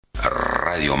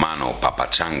Radio Mano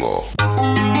Papachango.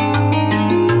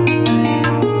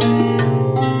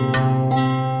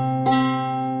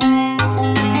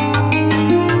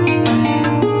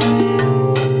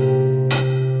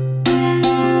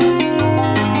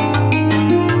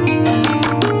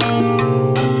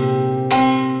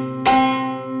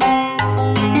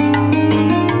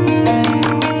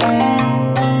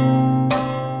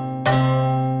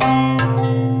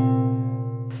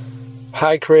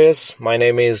 Hi Chris, my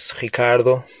name is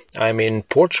Ricardo. I'm in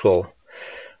Portugal.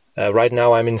 Right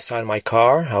now I'm inside my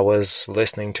car. I was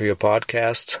listening to your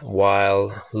podcast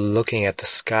while looking at the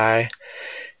sky,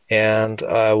 and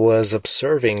I was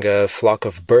observing a flock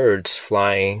of birds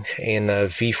flying in a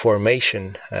V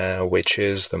formation, which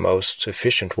is the most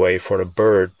efficient way for a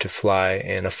bird to fly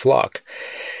in a flock.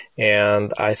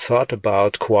 And I thought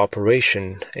about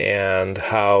cooperation and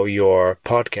how your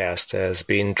podcast has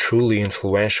been truly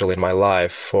influential in my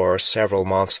life for several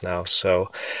months now.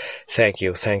 So thank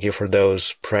you. Thank you for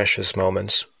those precious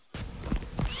moments.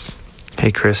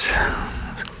 Hey, Chris.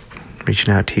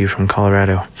 Reaching out to you from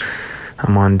Colorado.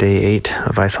 I'm on day 8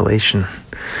 of isolation.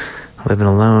 Living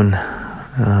alone.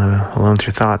 Alone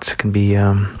through thoughts. It can be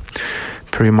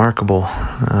pretty remarkable.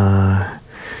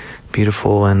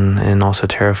 Beautiful and also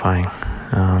terrifying.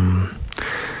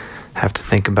 Have to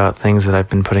think about things that I've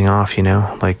been putting off,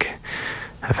 like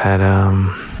I've had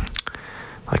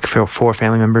like 4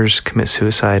 family members commit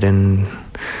suicide in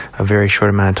a very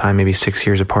short amount of time, maybe 6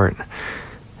 years apart.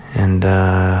 And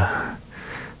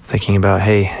thinking about,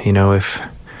 hey,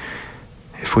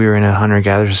 if we were in a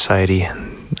hunter-gatherer society,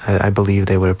 I believe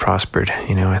they would have prospered.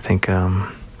 I think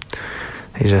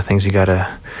these are things you gotta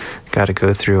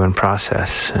go through and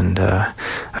process, and I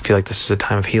feel like this is a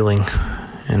time of healing,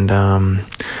 and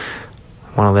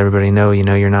want to let everybody know,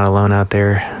 you're not alone out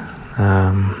there.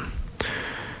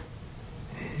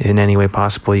 In any way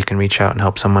possible, you can reach out and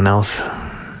help someone else,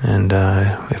 and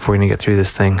if we're going to get through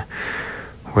this thing,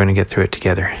 we're going to get through it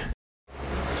together.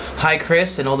 Hi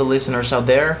Chris and all the listeners out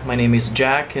there, my name is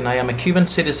Jack, and I am a Cuban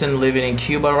citizen living in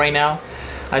Cuba right now.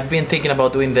 I've been thinking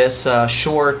about doing this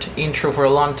short intro for a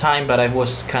long time, but I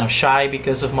was kind of shy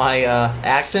because of my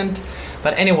accent.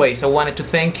 But anyways, I wanted to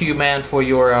thank you, man, for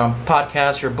your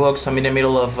podcast, your books. I'm in the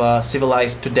middle of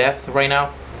Civilized to Death right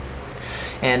now.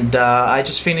 And I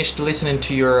just finished listening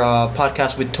to your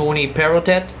podcast with Tony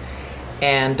Perotet.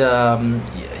 And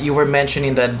you were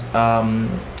mentioning that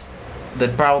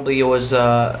that probably it was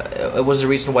the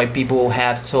reason why people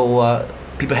had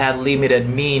limited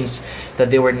means, that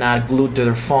they were not glued to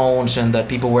their phones, and that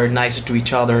people were nicer to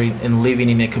each other and living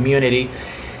in a community.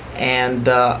 And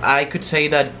I could say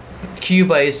that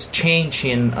Cuba is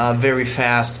changing very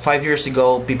fast. 5 years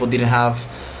ago, people didn't have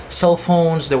cell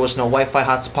phones, there was no Wi-Fi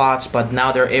hotspots, but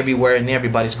now they're everywhere and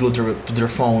everybody's glued to their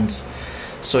phones.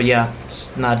 So yeah,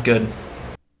 it's not good.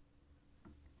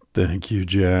 Thank you,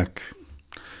 Jack,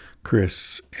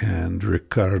 Chris, and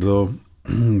Ricardo.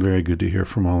 Very good to hear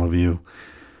from all of you.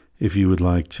 If you would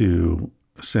like to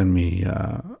send me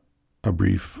a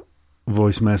brief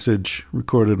voice message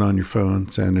recorded on your phone,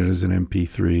 send it as an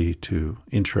MP3 to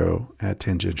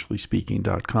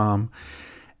intro@tangentiallyspeaking.com.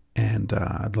 And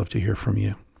I'd love to hear from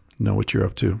you, know what you're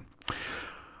up to.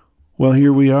 Well,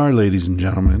 here we are, ladies and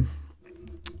gentlemen.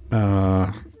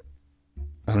 I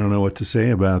don't know what to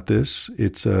say about this.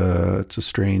 It's a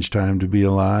strange time to be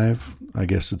alive. I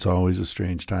guess it's always a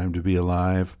strange time to be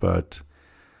alive, but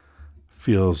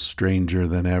feels stranger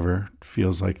than ever.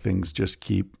 Feels like things just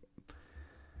keep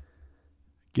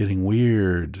getting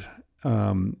weird.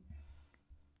 I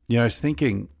was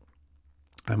thinking,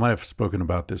 I might have spoken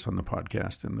about this on the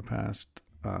podcast in the past,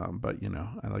 but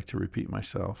I like to repeat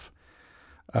myself.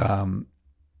 I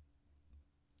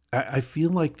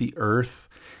feel like the earth,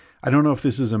 I don't know if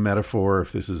this is a metaphor or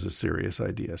if this is a serious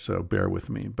idea, so bear with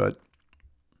me, but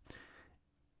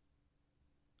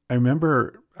I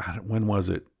remember, when was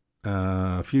it?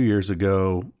 A few years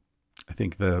ago, I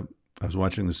think I was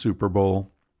watching the Super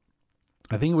Bowl.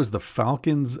 I think it was the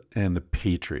Falcons and the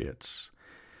Patriots.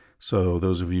 So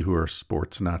those of you who are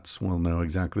sports nuts will know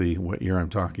exactly what year I'm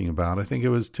talking about. I think it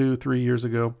was 2-3 years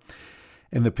ago.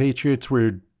 And the Patriots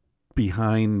were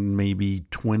behind maybe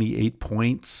 28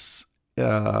 points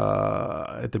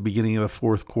at the beginning of the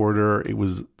fourth quarter. It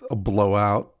was a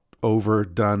blowout, over,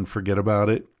 done, forget about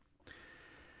it.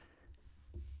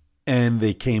 And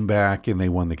they came back and they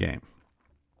won the game.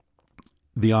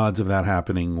 The odds of that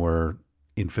happening were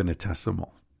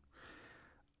infinitesimal.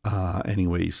 Any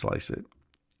way you slice it.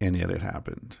 And yet it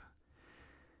happened.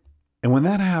 And when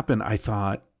that happened, I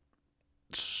thought,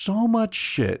 so much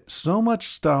shit, so much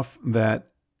stuff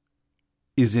that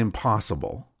is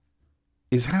impossible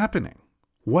is happening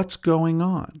What's going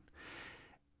on?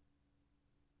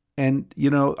 And,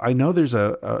 I know there's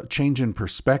a change in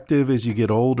perspective as you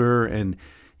get older, and,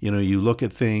 you look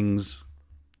at things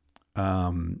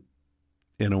in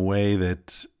a way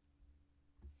that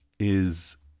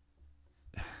is,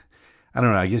 I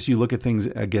don't know, I guess you look at things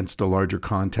against a larger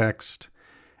context,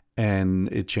 and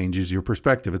it changes your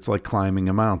perspective. It's like climbing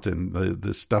a mountain.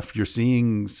 The stuff you're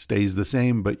seeing stays the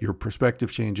same, but your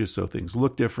perspective changes, so things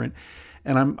look different.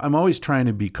 And I'm always trying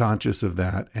to be conscious of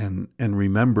that and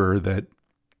remember that,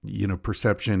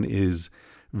 perception is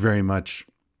very much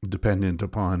dependent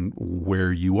upon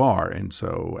where you are. And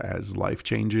so as life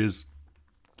changes,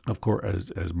 of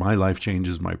course, as my life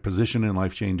changes, my position in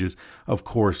life changes, of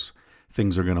course,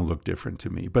 things are going to look different to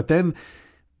me. But then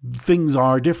things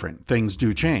are different. Things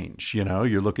do change.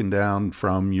 You're looking down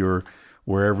from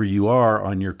wherever you are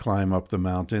on your climb up the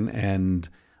mountain. And,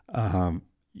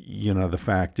 the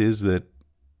fact is that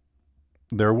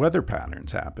there are weather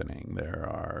patterns happening. There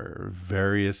are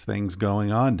various things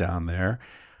going on down there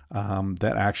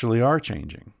that actually are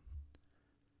changing.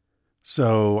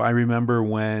 So I remember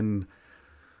when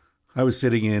I was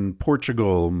sitting in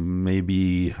Portugal,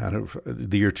 maybe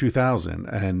the year 2000,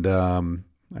 and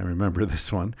I remember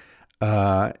this one.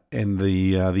 And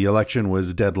the election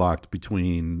was deadlocked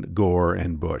between Gore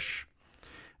and Bush.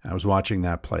 I was watching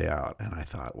that play out, and I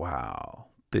thought, wow,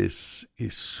 this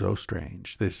is so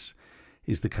strange. This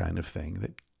is the kind of thing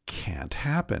that can't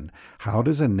happen. How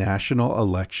does a national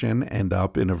election end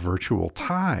up in a virtual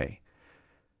tie?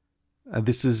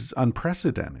 This is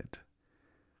unprecedented.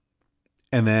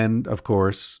 And then, of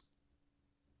course,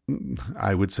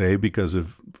 I would say because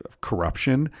of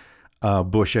corruption,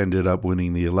 Bush ended up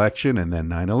winning the election, and then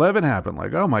 9/11 happened.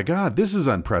 Like, oh my God, this is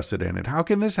unprecedented. How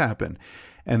can this happen?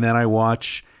 And then I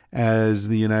watch as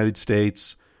the United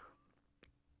States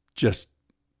just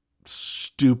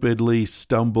stupidly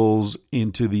stumbles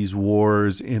into these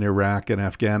wars in Iraq and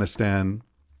Afghanistan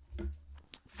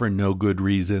for no good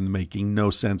reason, making no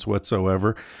sense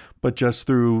whatsoever, but just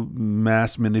through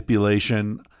mass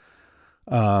manipulation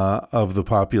of the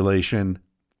population,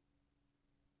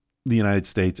 the United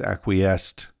States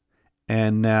acquiesced,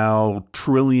 and now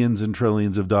trillions and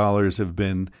trillions of dollars have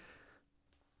been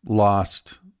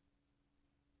lost,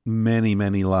 many,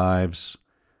 many lives,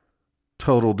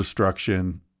 total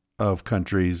destruction of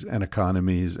countries and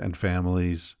economies and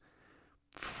families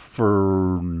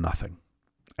for nothing.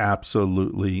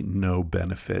 Absolutely no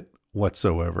benefit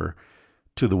whatsoever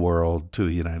to the world, to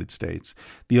the United States.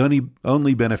 The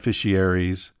only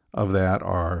beneficiaries of that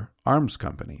are arms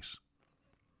companies.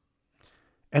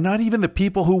 And not even the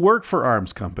people who work for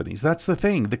arms companies. That's the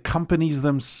thing. The companies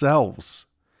themselves.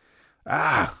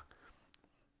 I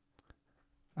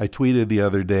tweeted the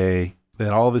other day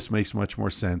that all this makes much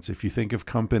more sense if you think of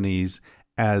companies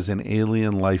as an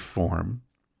alien life form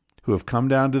who have come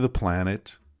down to the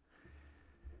planet,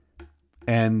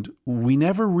 and we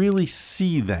never really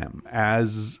see them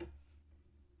as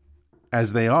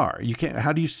they are. You can't.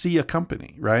 How do you see a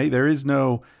company, right? There's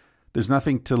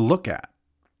nothing to look at.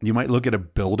 You might look at a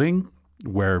building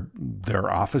where there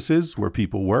are offices where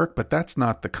people work, but that's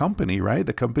not the company, right?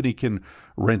 The company can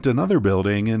rent another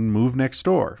building and move next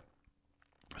door.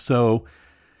 So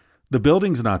the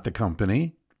building's not the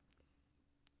company.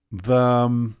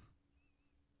 The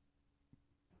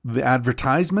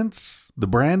advertisements, the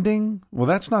branding, well,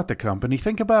 that's not the company.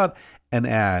 Think about an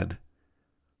ad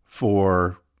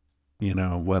for,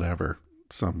 whatever,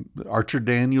 some Archer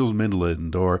Daniels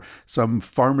Midland or some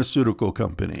pharmaceutical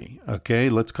company. Okay,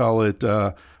 let's call it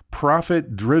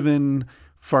profit-driven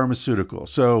pharmaceutical.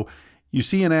 So you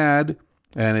see an ad,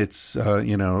 and it's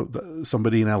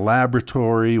somebody in a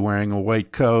laboratory wearing a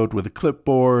white coat with a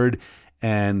clipboard,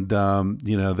 and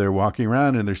they're walking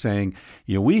around and they're saying,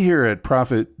 we here at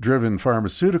Profit-Driven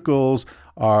Pharmaceuticals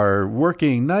are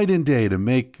working night and day to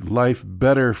make life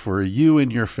better for you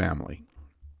and your family.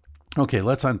 Okay,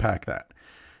 let's unpack that.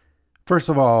 First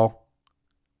of all,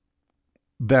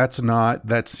 that's not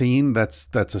that scene. That's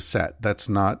a set. That's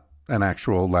not an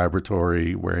actual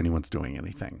laboratory where anyone's doing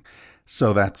anything.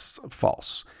 So that's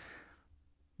false.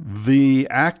 The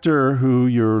actor who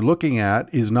you're looking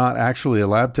at is not actually a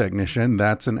lab technician.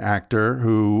 That's an actor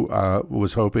who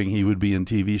was hoping he would be in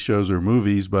TV shows or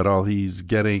movies, but all he's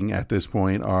getting at this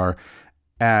point are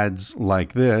ads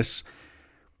like this.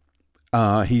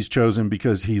 He's chosen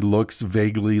because he looks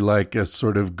vaguely like a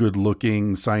sort of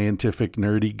good-looking, scientific,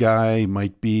 nerdy guy.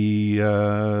 Might be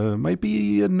a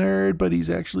nerd, but he's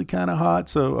actually kind of hot.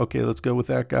 So, okay, let's go with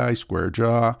that guy. Square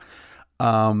jaw.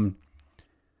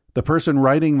 The person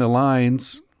writing the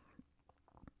lines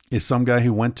is some guy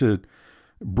who went to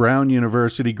Brown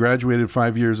University, graduated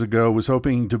 5 years ago, was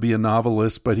hoping to be a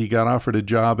novelist, but he got offered a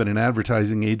job at an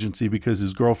advertising agency because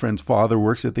his girlfriend's father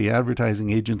works at the advertising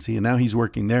agency, and now he's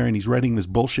working there, and he's writing this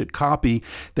bullshit copy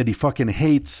that he fucking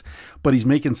hates, but he's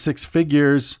making six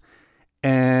figures,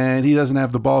 and he doesn't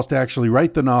have the balls to actually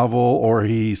write the novel, or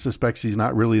he suspects he's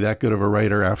not really that good of a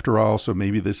writer after all, so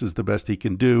maybe this is the best he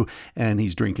can do, and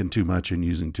he's drinking too much and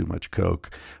using too much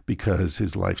coke because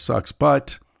his life sucks,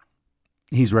 but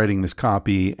he's writing this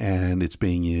copy and it's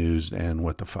being used, and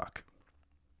what the fuck?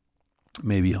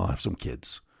 Maybe he'll have some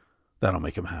kids. That'll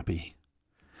make him happy.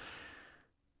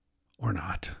 Or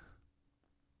not.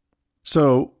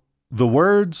 So the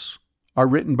words are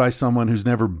written by someone who's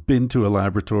never been to a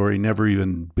laboratory, never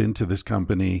even been to this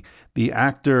company. The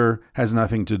actor has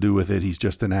nothing to do with it. He's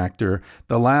just an actor.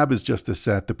 The lab is just a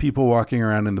set. The people walking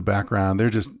around in the background, they're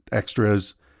just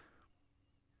extras.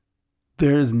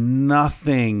 There's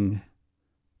nothing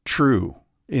true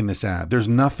in this ad. There's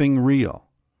nothing real.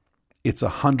 It's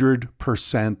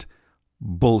 100%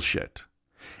 bullshit,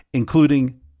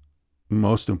 including,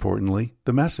 most importantly,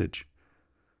 the message.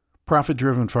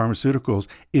 Profit-driven pharmaceuticals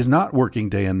is not working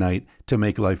day and night to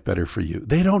make life better for you.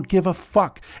 They don't give a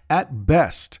fuck. At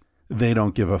best, they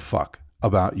don't give a fuck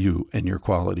about you and your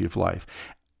quality of life.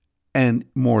 And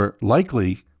more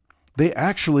likely, they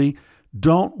actually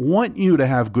don't want you to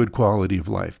have good quality of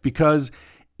life, because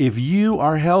if you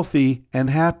are healthy and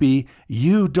happy,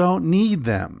 you don't need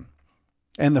them.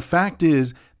 And the fact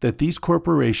is that these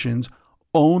corporations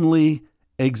only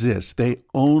exist. They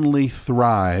only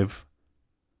thrive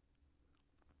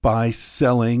by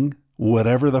selling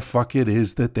whatever the fuck it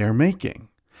is that they're making.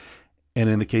 And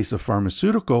in the case of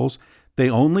pharmaceuticals, they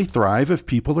only thrive if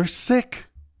people are sick.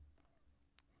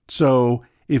 So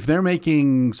if they're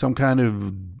making some kind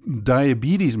of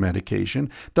diabetes medication,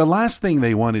 the last thing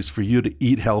they want is for you to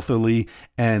eat healthily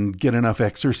and get enough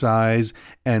exercise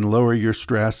and lower your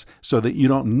stress so that you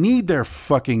don't need their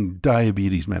fucking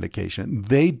diabetes medication.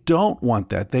 They don't want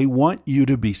that. They want you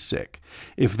to be sick.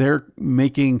 If they're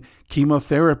making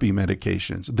chemotherapy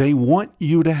medications, they want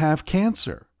you to have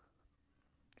cancer.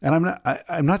 And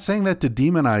I'm not saying that to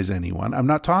demonize anyone. I'm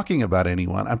not talking about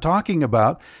anyone. I'm talking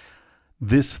about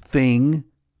this thing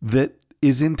that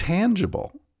is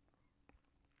intangible.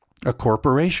 A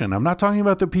corporation. I'm not talking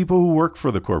about the people who work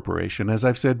for the corporation. As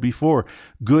I've said before,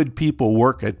 good people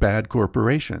work at bad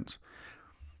corporations.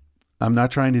 I'm not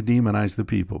trying to demonize the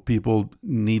people. People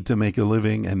need to make a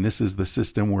living, and this is the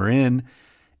system we're in.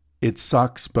 It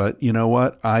sucks, but you know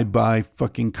what? I buy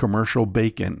fucking commercial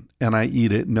bacon, and I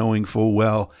eat it knowing full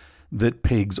well that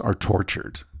pigs are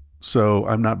tortured. So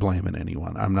I'm not blaming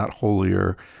anyone. I'm not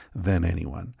holier than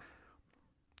anyone.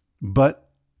 But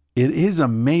it is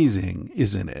amazing,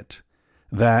 isn't it,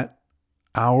 that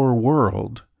our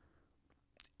world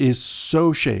is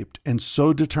so shaped and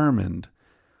so determined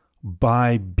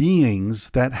by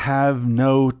beings that have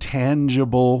no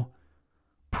tangible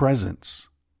presence.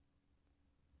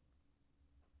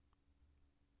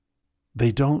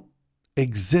 They don't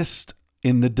exist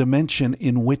in the dimension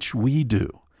in which we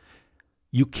do.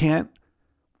 You can't.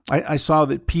 I saw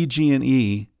that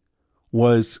PG&E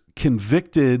was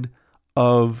convicted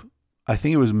of, I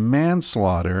think it was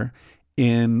manslaughter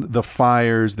in the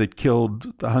fires that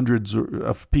killed hundreds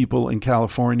of people in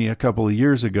California a couple of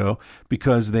years ago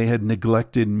because they had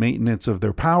neglected maintenance of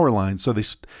their power lines.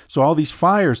 So all these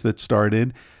fires that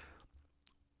started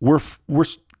were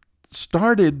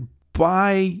started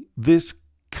by this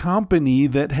company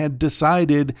that had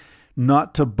decided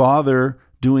not to bother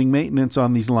doing maintenance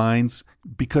on these lines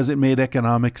because it made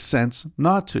economic sense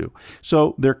not to.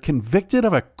 So they're convicted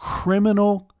of a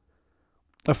criminal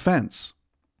offense.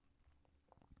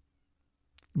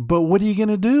 But what are you going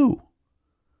to do?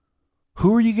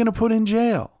 Who are you going to put in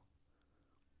jail?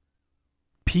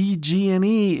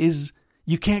 PG&E is,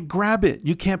 you can't grab it.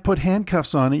 You can't put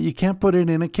handcuffs on it. You can't put it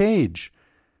in a cage.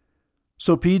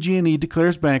 So PG&E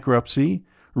declares bankruptcy,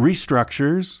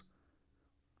 restructures,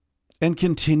 and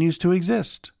continues to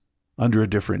exist under a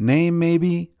different name,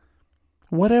 maybe.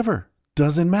 Whatever.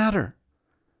 Doesn't matter.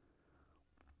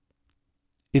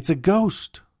 It's a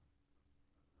ghost.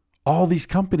 All these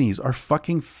companies are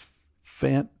fucking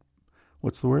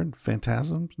what's the word?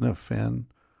 Phantasms? No,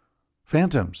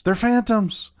 phantoms. They're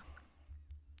phantoms.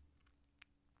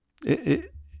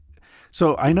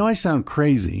 So I know I sound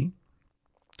crazy.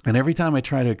 And every time I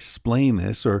try to explain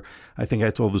this, or I think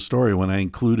I told the story when I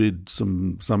included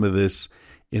some of this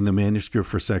in the manuscript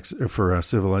for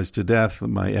Civilized to Death,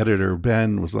 my editor,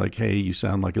 Ben, was like, hey, you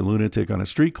sound like a lunatic on a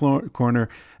street corner.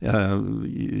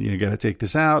 You got to take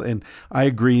this out. And I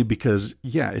agree because,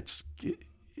 yeah,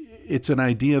 it's an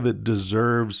idea that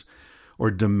deserves, or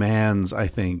demands, I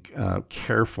think,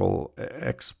 careful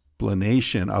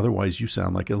explanation. Otherwise, you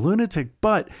sound like a lunatic.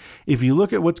 But if you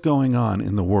look at what's going on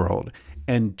in the world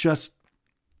and just,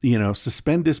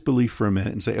 suspend disbelief for a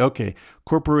minute and say, okay,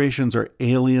 corporations are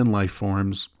alien life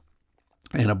forms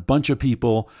and a bunch of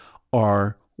people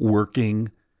are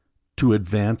working to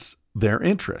advance their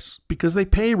interests because they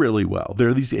pay really well.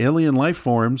 They're these alien life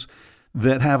forms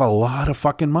that have a lot of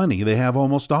fucking money. They have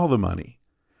almost all the money.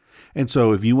 And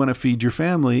so if you want to feed your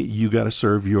family, you got to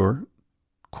serve your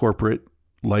corporate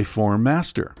life form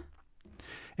master.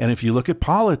 And if you look at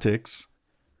politics,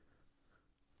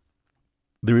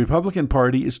 the Republican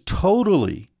Party is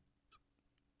totally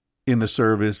in the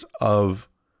service of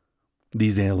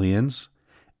these aliens,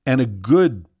 and a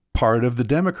good part of the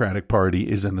Democratic Party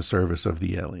is in the service of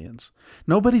the aliens.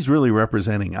 Nobody's really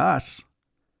representing us,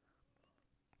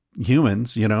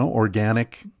 humans,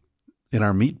 organic in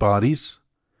our meat bodies.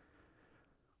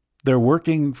 They're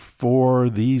working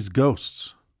for these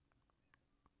ghosts.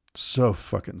 So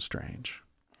fucking strange.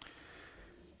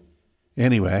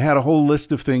 Anyway, I had a whole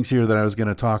list of things here that I was going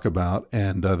to talk about,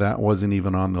 and that wasn't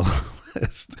even on the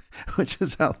list, which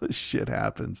is how this shit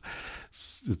happens.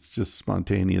 It's just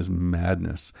spontaneous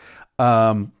madness.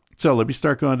 So let me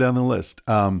start going down the list.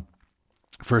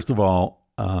 First of all,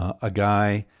 a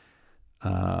guy,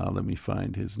 let me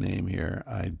find his name here.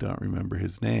 I don't remember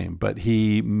his name, but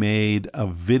he made a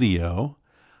video,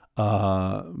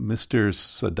 Mr.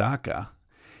 Sadaka.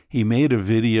 He made a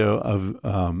video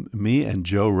of me and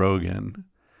Joe Rogan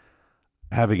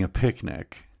having a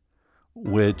picnic,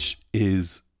 which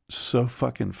is so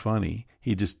fucking funny.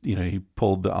 He just, he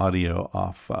pulled the audio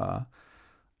off our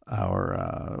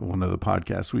one of the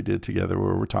podcasts we did together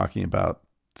where we're talking about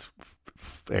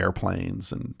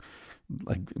airplanes and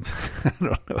I don't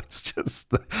know.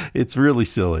 It's really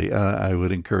silly. I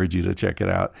would encourage you to check it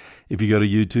out. If you go to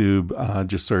YouTube,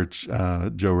 just search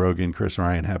Joe Rogan, Chris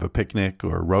Ryan have a picnic,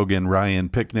 or Rogan Ryan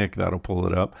picnic. That'll pull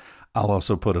it up. I'll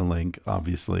also put a link,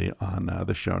 obviously, on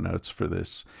the show notes for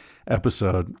this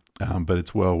episode, but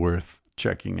it's well worth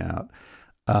checking out.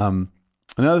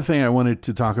 Another thing I wanted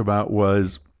to talk about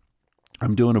was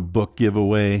I'm doing a book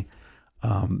giveaway.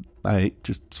 I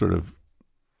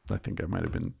think I might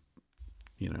have been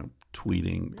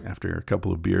tweeting after a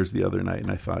couple of beers the other night.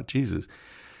 And I thought, Jesus,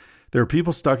 there are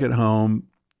people stuck at home,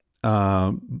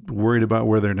 worried about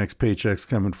where their next paycheck's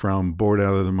coming from, bored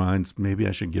out of their minds. Maybe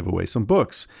I should give away some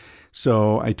books.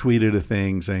 So I tweeted a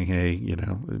thing saying, hey,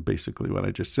 basically what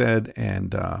I just said.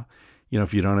 And,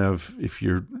 if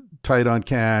you're tight on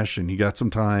cash and you got some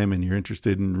time and you're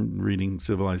interested in reading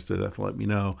Civilized to Death, let me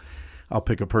know. I'll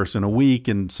pick a person a week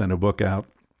and send a book out.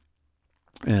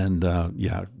 And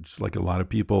just like a lot of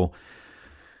people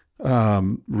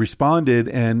responded,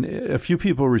 and a few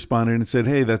people responded and said,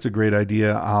 hey, that's a great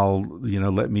idea. I'll,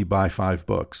 let me buy 5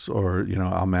 books, or,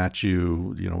 I'll match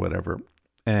you, whatever.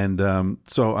 And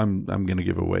so I'm going to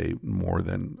give away more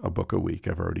than a book a week.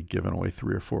 I've already given away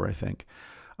 3 or 4, I think.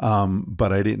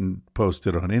 But I didn't post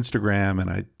it on Instagram,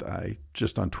 and I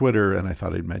just on Twitter, and I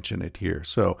thought I'd mention it here.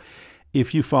 So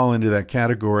if you fall into that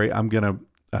category, I'm going to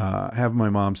have my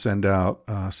mom send out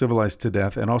Civilized to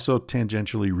Death and also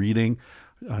Tangentially Reading.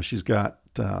 She's got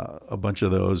a bunch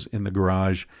of those in the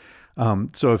garage.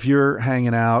 So if you're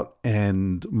hanging out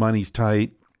and money's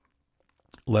tight,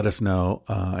 let us know.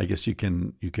 I guess you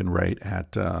can write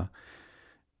at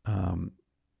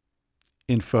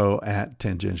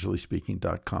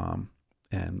info@tangentiallyspeaking.com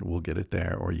and we'll get it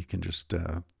there. Or you can just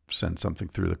send something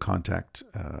through the contact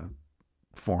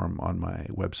form on my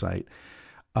website.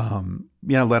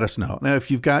 Let us know. Now, if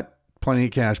you've got plenty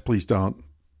of cash, please don't,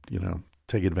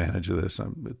 take advantage of this.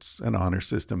 It's an honor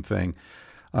system thing.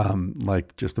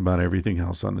 Like just about everything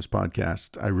else on this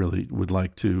podcast, I really would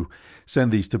like to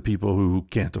send these to people who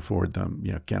can't afford them,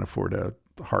 can't afford a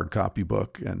hard copy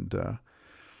book. And,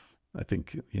 I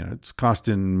think, it's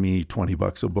costing me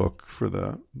 $20 a book for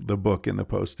the book and the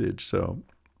postage. So,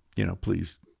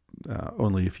 please,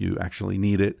 only if you actually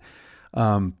need it.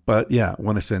 But yeah, I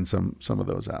want to send some of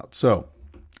those out. So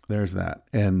there's that.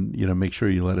 And, make sure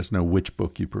you let us know which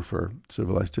book you prefer,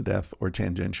 Civilized to Death or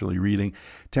Tangentially Reading.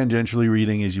 Tangentially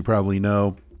Reading, as you probably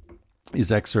know,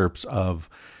 is excerpts of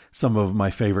some of my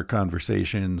favorite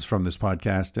conversations from this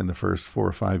podcast in the first 4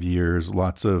 or 5 years.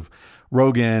 Lots of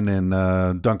Rogan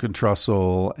and Duncan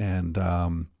Trussell and,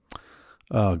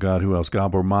 who else?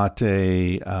 Gabor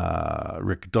Mate,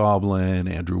 Rick Doblin,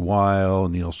 Andrew Weil,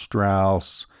 Neil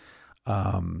Strauss,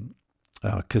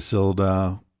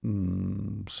 Casilda,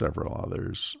 several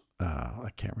others. I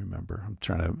can't remember. I'm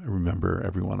trying to remember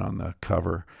everyone on the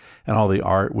cover, and all the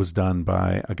art was done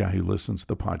by a guy who listens to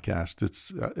the podcast.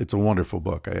 It's a wonderful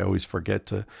book. I always forget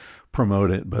to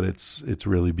promote it, but it's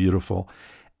really beautiful.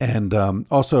 And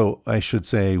also, I should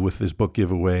say, with this book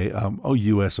giveaway,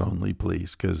 U.S. only,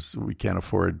 please, because we can't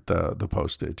afford the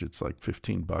postage. It's like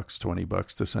 $15,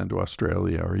 $20 to send to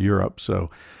Australia or Europe.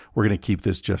 So we're going to keep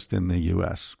this just in the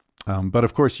U.S. But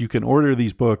of course, you can order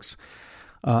these books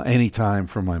anytime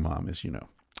from my mom, as you know,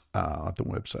 at the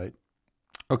website.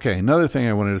 Okay, another thing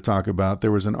I wanted to talk about,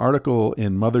 there was an article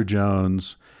in Mother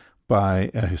Jones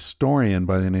by a historian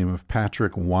by the name of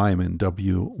Patrick Wyman,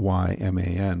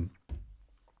 W-Y-M-A-N.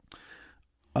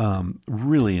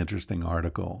 Really interesting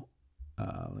article.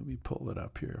 Let me pull it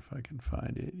up here if I can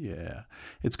find it. Yeah.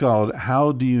 It's called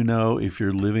How Do You Know If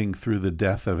You're Living Through the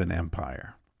Death of an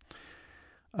Empire?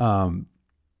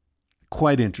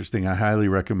 Quite interesting. I highly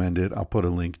recommend it. I'll put a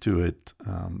link to it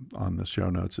on the show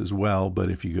notes as well.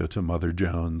 But if you go to Mother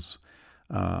Jones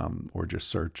or just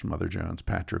search Mother Jones,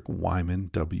 Patrick Wyman,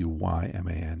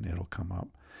 W-Y-M-A-N, it'll come up.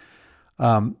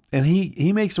 And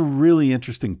he makes a really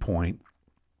interesting point.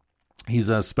 He's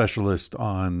a specialist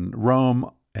on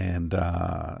Rome and,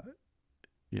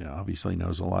 obviously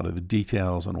knows a lot of the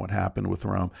details on what happened with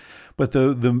Rome. But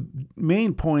the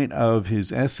main point of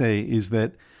his essay is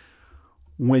that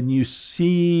when you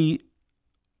see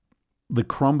the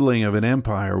crumbling of an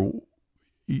empire,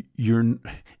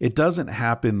 it doesn't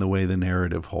happen the way the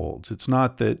narrative holds. It's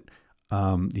not that,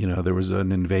 there was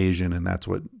an invasion and that's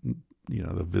what,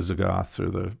 the Visigoths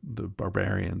or the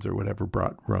barbarians or whatever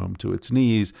brought Rome to its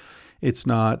knees. It's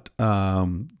not,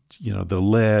 the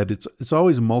lead. It's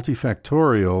always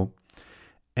multifactorial.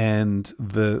 And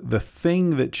the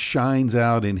thing that shines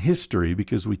out in history,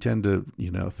 because we tend to,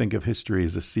 think of history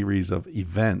as a series of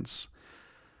events,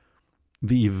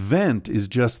 the event is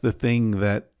just the thing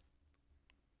that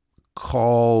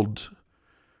called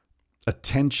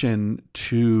attention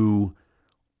to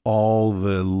all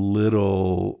the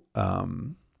little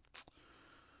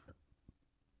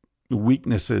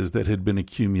weaknesses that had been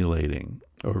accumulating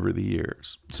over the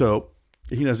years. So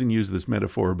he doesn't use this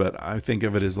metaphor, but I think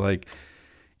of it as like,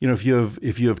 if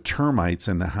you have termites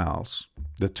in the house,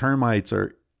 the termites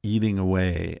are eating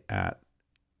away at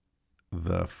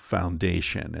the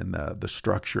foundation and the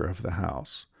structure of the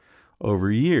house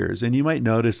over years. And you might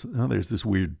notice, there's this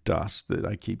weird dust that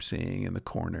I keep seeing in the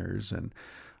corners, and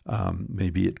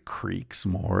maybe it creaks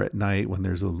more at night when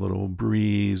there's a little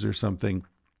breeze or something.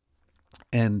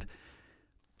 And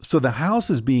so the house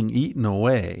is being eaten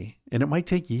away, and it might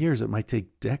take years, it might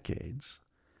take decades.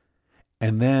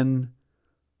 And then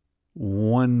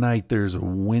one night there's a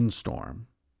windstorm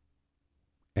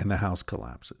and the house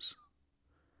collapses.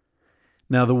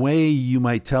 Now, the way you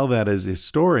might tell that as a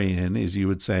historian is you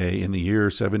would say, in the year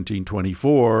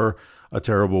 1724, a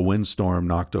terrible windstorm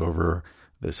knocked over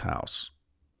this house.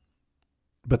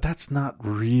 But that's not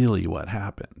really what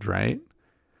happened, right?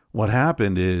 What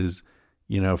happened is,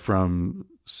 from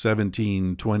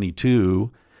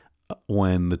 1722,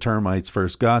 when the termites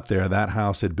first got there, that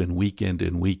house had been weakened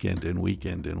and weakened and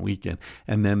weakened and weakened.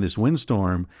 And then this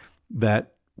windstorm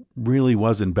that really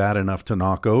wasn't bad enough to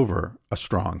knock over a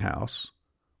strong house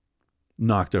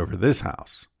knocked over this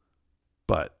house.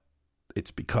 But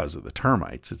it's because of the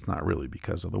termites. It's not really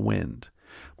because of the wind.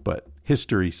 But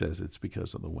history says it's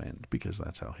because of the wind, because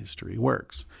that's how history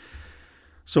works.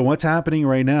 So what's happening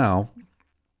right now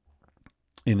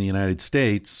in the United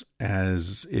States,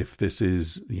 as if this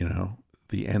is,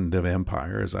 the end of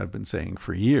empire, as I've been saying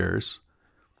for years,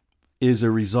 is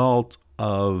a result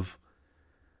of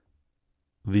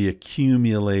the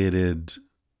accumulated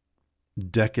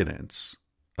decadence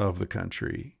of the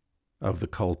country, of the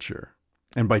culture.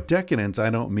 And by decadence, I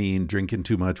don't mean drinking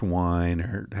too much wine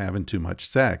or having too much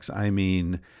sex. I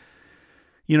mean,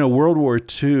 World War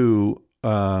II,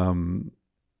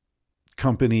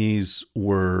 companies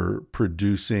were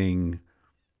producing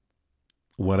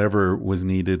whatever was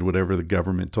needed, whatever the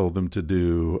government told them to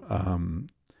do,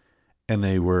 and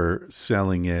they were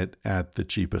selling it at the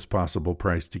cheapest possible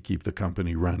price to keep the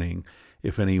company running.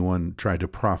 If anyone tried to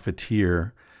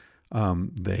profiteer,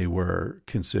 they were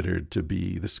considered to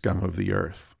be the scum of the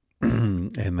earth,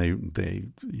 and they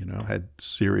had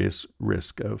serious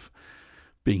risk of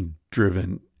being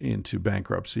driven into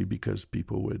bankruptcy because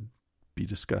people would be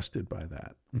disgusted by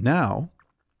that. Now,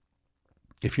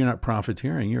 if you're not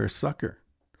profiteering, you're a sucker.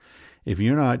 If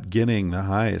you're not getting the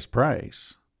highest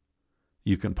price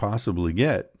you can possibly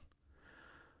get,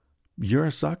 you're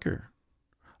a sucker.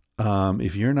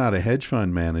 If you're not a hedge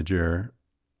fund manager,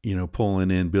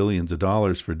 pulling in billions of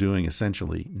dollars for doing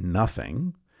essentially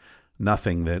nothing,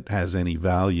 nothing that has any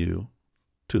value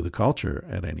to the culture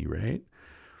at any rate,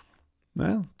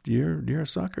 well, you're a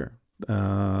sucker.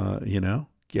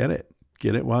 Get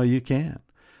it while you can.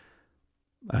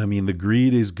 I mean, the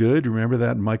greed is good. Remember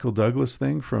that Michael Douglas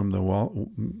thing from the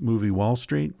movie Wall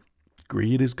Street?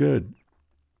 Greed is good.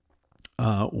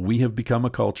 We have become a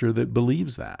culture that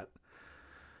believes that.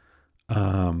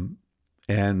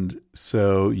 And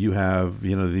so you have,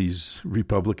 these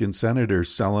Republican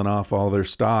senators selling off all their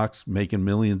stocks, making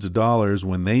millions of dollars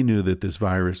when they knew that this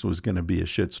virus was going to be a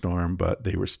shitstorm, but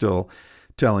they were still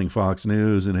telling Fox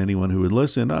News and anyone who would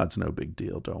listen, oh, it's no big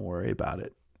deal. Don't worry about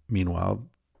it. Meanwhile,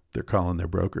 they're calling their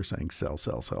broker saying, sell,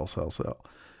 sell, sell, sell, sell.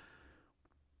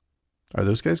 Are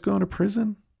those guys going to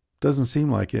prison? Doesn't seem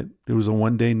like it. It was a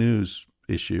one-day news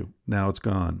issue. Now it's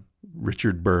gone.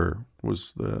 Richard Burr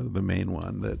was the main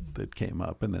one that came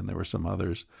up. And then there were some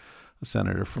others, a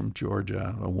senator from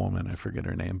Georgia, a woman, I forget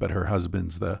her name, but her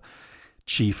husband's the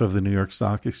chief of the New York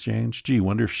Stock Exchange. Gee,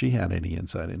 wonder if she had any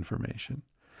inside information.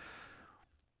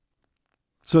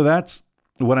 So that's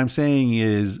what I'm saying,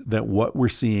 is that what we're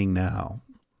seeing now,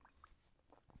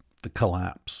 the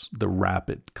collapse, the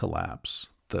rapid collapse,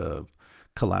 the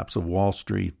collapse of Wall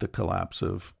Street, the collapse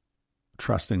of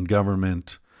trust in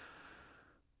government,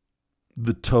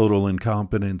 the total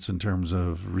incompetence in terms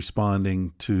of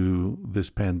responding to this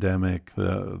pandemic,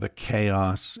 the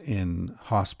chaos in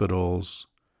hospitals.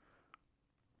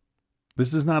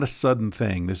 This is not a sudden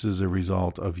thing. This is a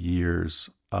result of years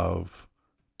of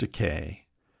decay,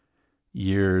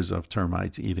 years of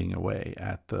termites eating away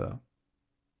at the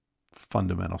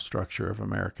fundamental structure of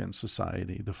American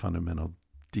society, the fundamental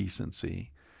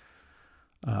decency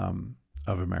of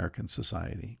American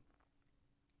society.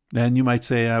 And you might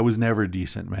say, I was never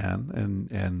decent, man.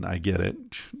 And I get it.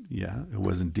 Yeah, it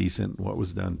wasn't decent what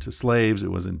was done to slaves.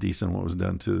 It wasn't decent what was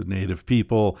done to Native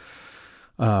people.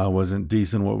 It wasn't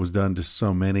decent what was done to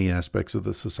so many aspects of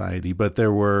the society. But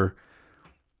there were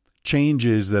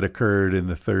changes that occurred in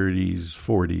the 30s,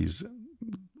 40s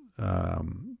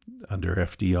under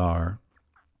FDR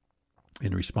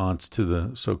in response to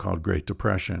the so-called Great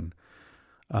Depression,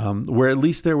 where at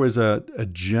least there was a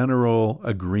general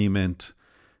agreement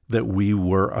that we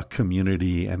were a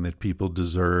community and that people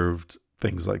deserved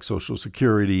things like Social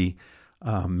Security,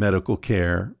 medical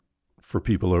care for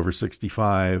people over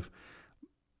 65.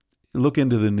 Look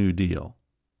into the New Deal.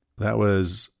 That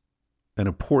was an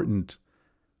important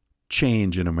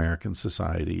change in American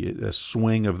society, a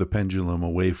swing of the pendulum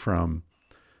away from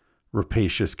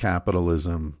rapacious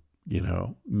capitalism,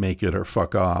 make it or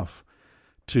fuck off,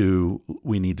 to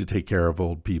we need to take care of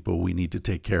old people. We need to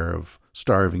take care of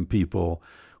starving people.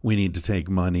 We need to take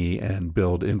money and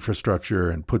build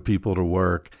infrastructure and put people to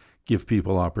work, give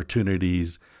people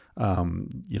opportunities,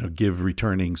 give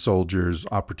returning soldiers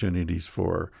opportunities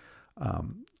for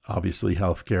obviously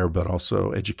healthcare, but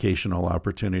also educational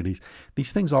opportunities.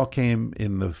 These things all came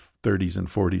in the 30s and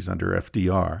 40s under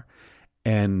FDR.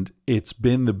 And it's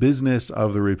been the business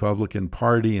of the Republican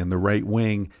Party and the right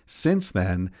wing since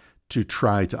then to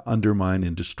try to undermine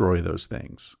and destroy those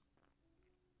things.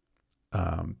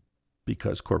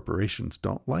 Because corporations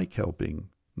don't like helping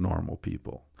normal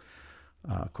people.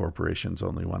 Corporations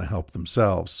only want to help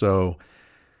themselves. So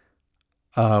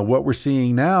what we're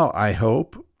seeing now, I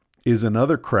hope, is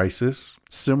another crisis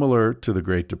similar to the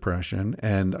Great Depression.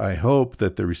 And I hope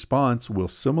that the response will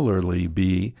similarly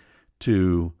be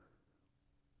to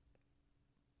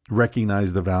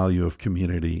recognize the value of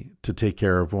community, to take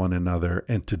care of one another,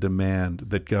 and to demand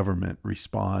that government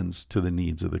responds to the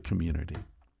needs of the community.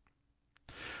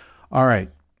 All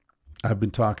right, I've been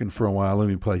talking for a while. Let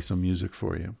me play some music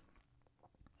for you.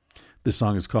 This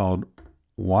song is called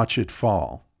Watch It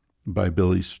Fall by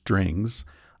Billy Strings.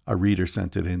 A reader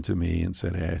sent it in to me and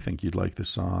said, hey, I think you'd like this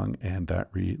song. And a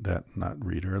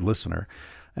listener.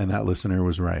 And that listener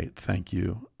was right. Thank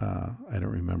you. I don't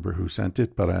remember who sent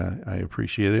it, but I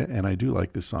appreciate it. And I do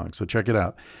like this song. So check it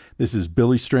out. This is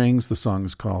Billy Strings. The song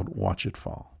is called Watch It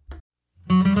Fall.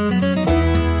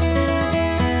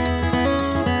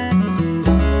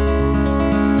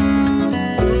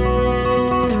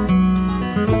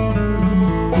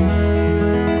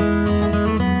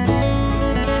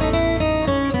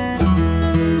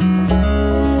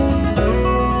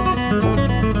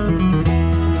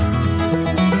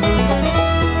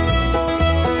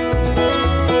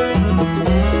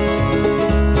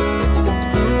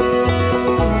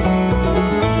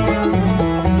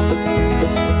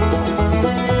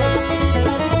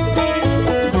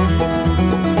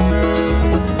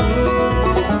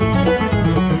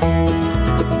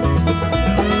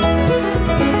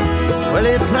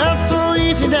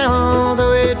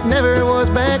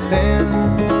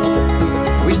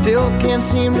 We still can't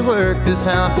seem to work this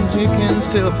out, but you can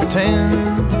still pretend.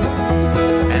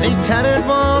 And these tattered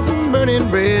walls and burning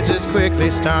bridges quickly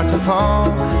start to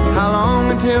fall. How long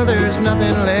until there's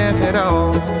nothing left at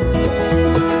all?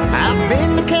 I've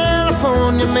been to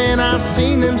California, man, I've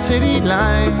seen them city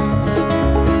lights.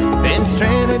 Been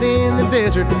stranded in the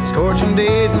desert, scorching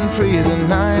days and freezing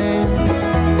nights.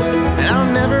 And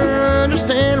I'll never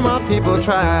understand why people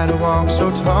try to walk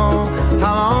so tall.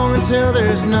 How long until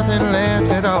there's nothing left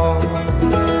at all?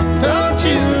 Don't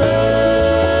you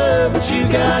love what you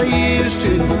got used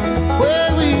to,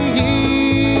 where we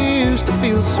used to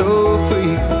feel so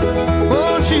free?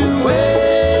 Won't you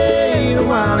wait a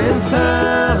while in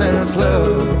silence,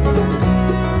 love?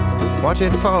 Watch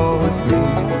it fall with me.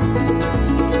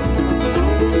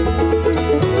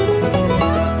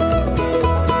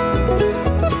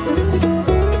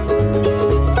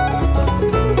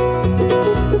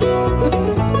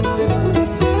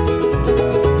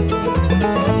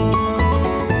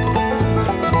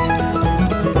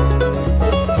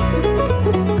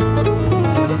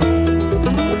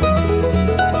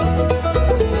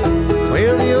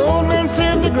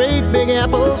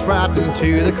 Apples rotten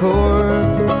to the core,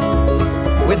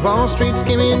 with Wall Street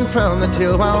skimming from the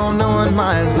till while no one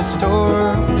minds the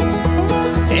store.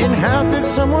 And how could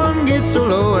someone get so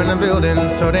low in a building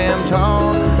so damn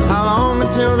tall? How long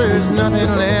until there's nothing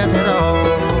left at all?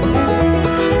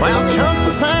 While chunks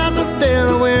the size of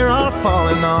Delaware are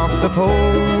falling off the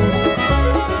poles,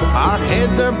 our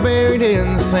heads are buried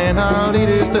in the sand, our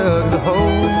leaders dug the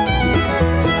holes.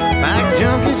 Like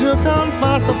junkies hooked on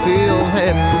fossil fuels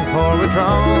heading for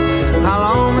withdrawal. How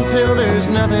long until there's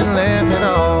nothing left at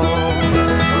all?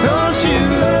 Don't you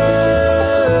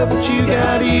love what you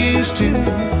got used to,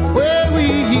 where we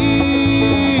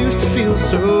used to feel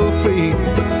so free?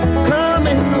 Come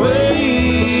and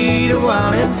wait a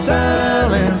while in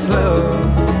silence,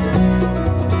 love,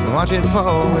 and watch it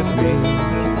fall with me.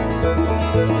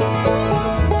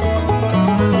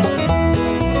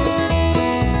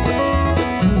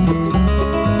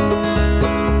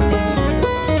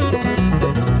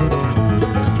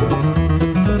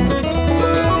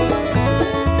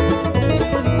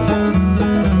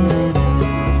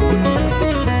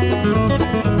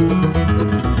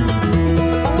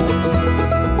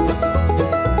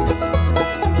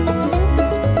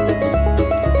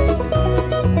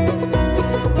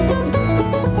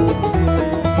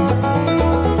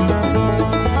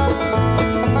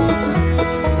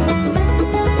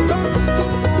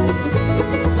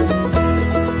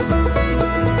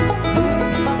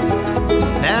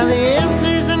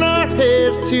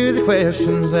 To the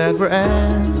questions that were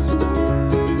asked,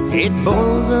 it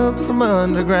boils up from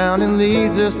underground and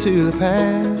leads us to the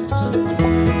past,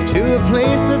 to a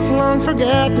place that's long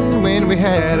forgotten when we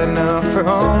had enough for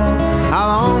all. How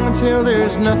long until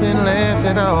there's nothing left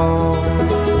at all?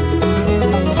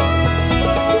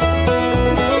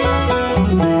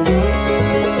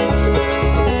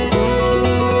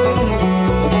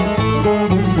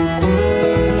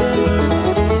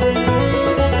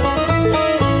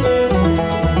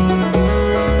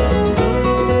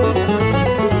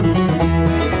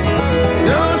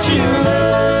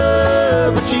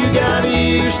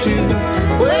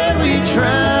 Where we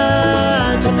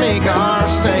tried to make our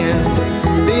stand,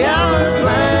 the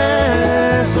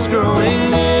hourglass is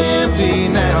growing empty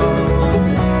now,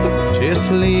 just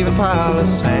to leave a pile of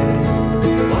sand.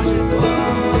 Watch it fall.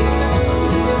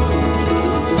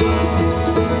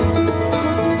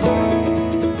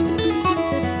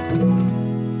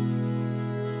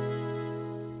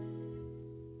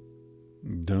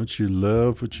 Don't you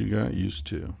love what you got used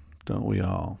to? Don't we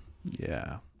all?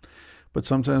 Yeah. But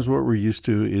sometimes what we're used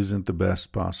to isn't the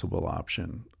best possible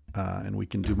option, and we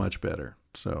can do much better.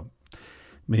 So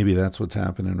maybe that's what's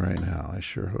happening right now. I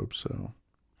sure hope so.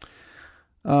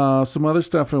 Some other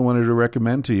stuff I wanted to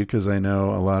recommend to you, because I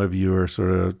know a lot of you are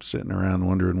sort of sitting around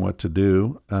wondering what to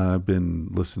do. I've been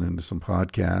listening to some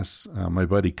podcasts. My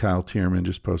buddy Kyle Tierman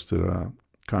just posted a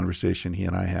conversation he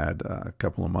and I had a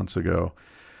couple of months ago.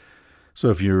 So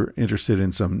if you're interested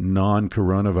in some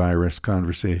non-coronavirus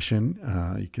conversation,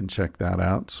 you can check that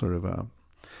out.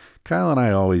 Kyle and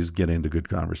I always get into good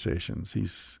conversations.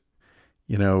 He's,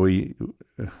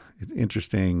 it's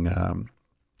interesting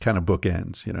kind of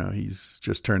bookends. He's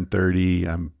just turned 30.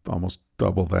 I'm almost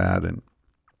double that. And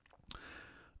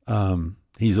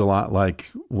he's a lot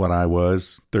like what I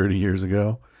was 30 years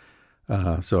ago.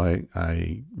 So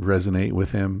I resonate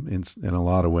with him in a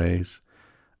lot of ways.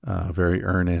 Very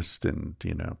earnest and,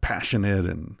 passionate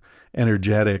and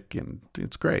energetic, and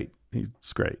it's great.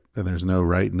 It's great. And there's no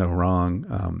right, no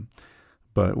wrong.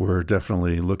 but we're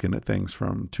definitely looking at things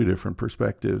from two different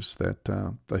perspectives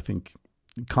that I think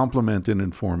complement and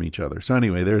inform each other. So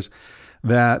anyway, there's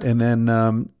that. And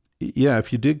then,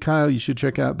 if you did Kyle, you should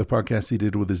check out the podcast he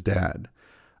did with his dad.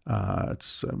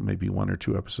 It's maybe 1 or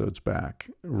 2 episodes back.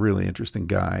 Really interesting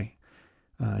guy.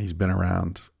 He's been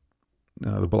around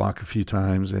the block a few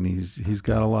times, and he's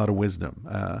got a lot of wisdom.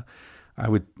 I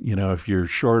would, if you're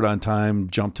short on time,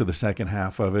 jump to the second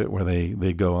half of it where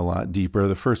they go a lot deeper.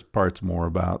 The first part's more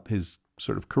about his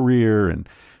sort of career and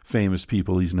famous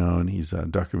people he's known. He's a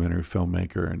documentary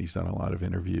filmmaker, and he's done a lot of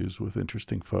interviews with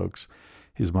interesting folks.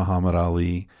 His Muhammad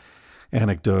Ali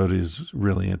anecdote is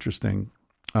really interesting.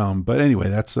 But anyway,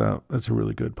 that's a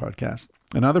really good podcast.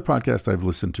 Another podcast I've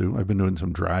listened to, I've been doing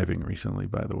some driving recently,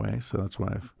 by the way, so that's why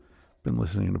I've been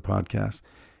listening to podcasts,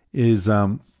 is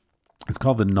it's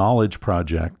called The Knowledge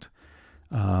Project.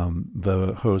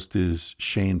 The host is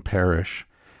Shane Parrish.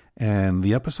 And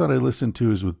the episode I listened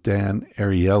to is with Dan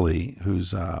Ariely,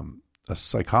 who's a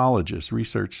psychologist,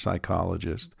 research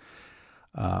psychologist.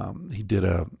 He did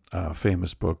a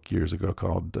famous book years ago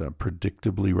called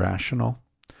Predictably Rational.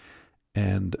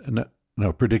 And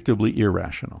no, Predictably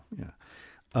Irrational. Yeah.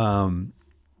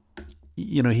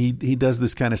 He does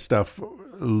this kind of stuff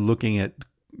looking at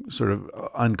sort of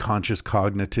unconscious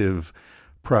cognitive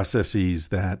processes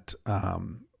that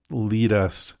lead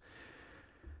us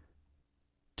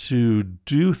to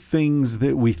do things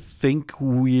that we think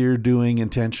we're doing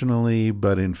intentionally,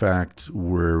 but in fact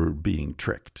we're being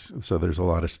tricked. So there's a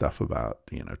lot of stuff about,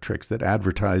 tricks that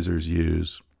advertisers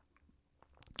use,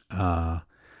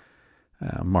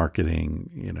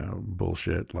 marketing,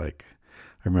 bullshit. Like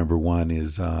I remember one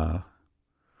is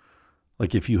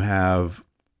like if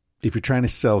you're trying to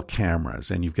sell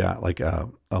cameras and you've got like a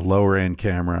lower end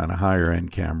camera and a higher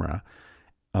end camera,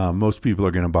 most people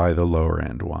are going to buy the lower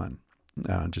end one,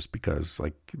 just because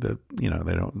they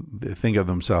think of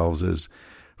themselves as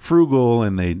frugal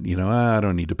and they, I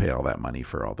don't need to pay all that money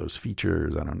for all those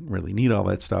features. I don't really need all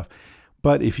that stuff.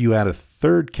 But if you add a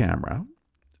third camera,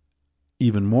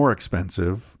 even more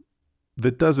expensive,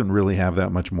 that doesn't really have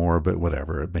that much more, but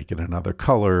whatever, make it another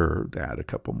color or add a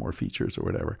couple more features or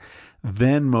whatever,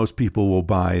 then most people will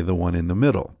buy the one in the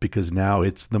middle because now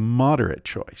it's the moderate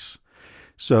choice.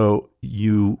 So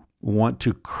you want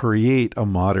to create a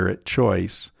moderate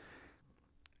choice,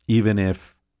 even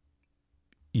if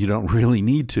you don't really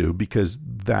need to, because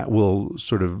that will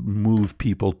sort of move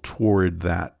people toward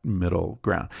that middle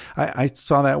ground. I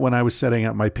saw that when I was setting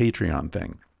up my Patreon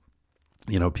thing.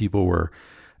 People were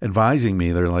advising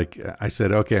me. They're like, I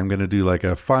said, okay, I'm going to do like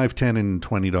a $5, $10, and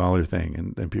 $20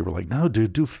 thing. And people were like, no,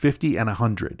 dude, do 50 and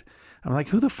 100. I'm like,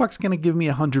 who the fuck's going to give me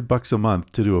 $100 a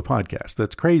month to do a podcast?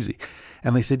 That's crazy.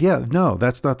 And they said, yeah, no,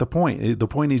 that's not the point. The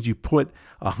point is you put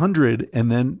 100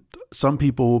 and then some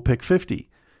people will pick 50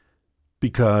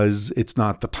 because it's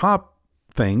not the top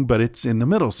thing, but it's in the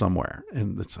middle somewhere.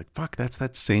 And it's like, fuck, that's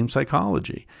that same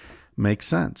psychology. Makes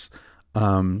sense.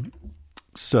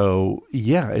 So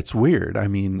yeah, it's weird. I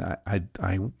mean,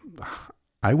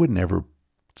 I would never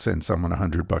send someone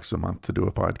 $100 a month to do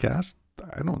a podcast.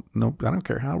 I don't know. I don't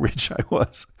care how rich I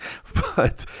was,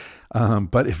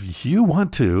 but if you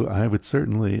want to, I would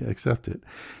certainly accept it.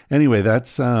 Anyway,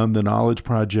 that's The Knowledge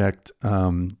Project.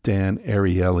 Dan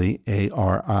Ariely,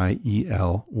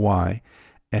 Ariely,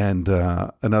 and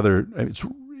another.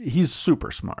 He's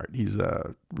super smart. He's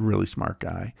a really smart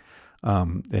guy.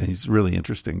 And he's really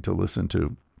interesting to listen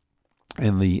to.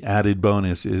 And the added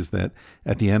bonus is that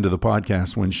at the end of the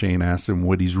podcast, when Shane asks him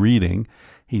what he's reading,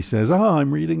 he says,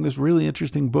 I'm reading this really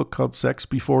interesting book called Sex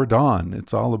Before Dawn.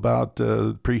 It's all about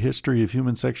prehistory of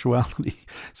human sexuality.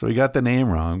 So he got the name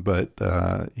wrong, but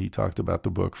he talked about the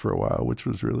book for a while, which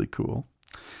was really cool.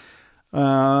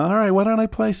 All right, why don't I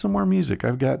play some more music?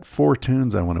 I've got 4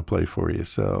 tunes I want to play for you.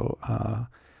 So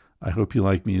I hope you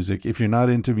like music. If you're not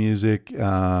into music,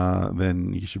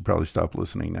 then you should probably stop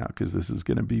listening now because this is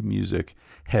going to be music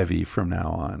heavy from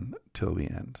now on till the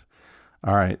end.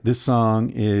 All right, this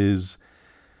song is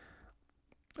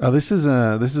this is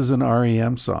an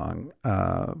REM song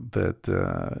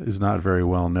that is not very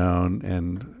well known,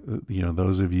 and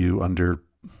those of you under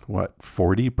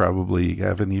 40 probably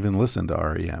haven't even listened to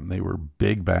REM. They were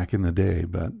big back in the day,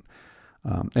 but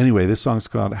anyway, this song's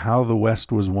called "How the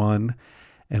West Was Won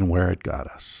and Where It Got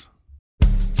Us."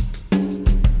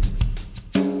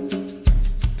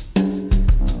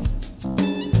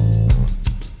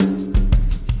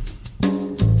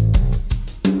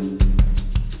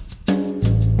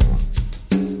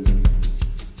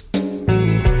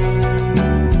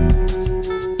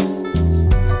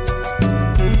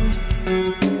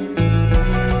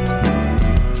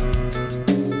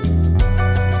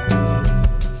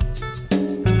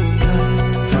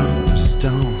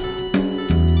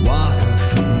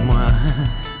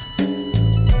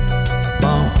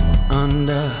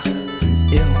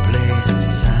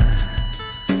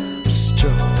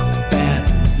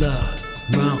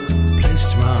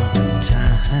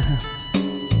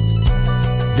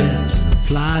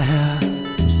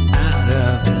 flyers out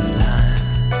of the line.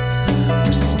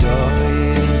 The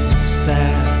story is a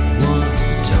sad one,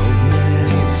 told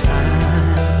many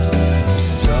times. The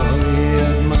story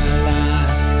of my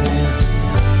life in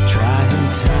trying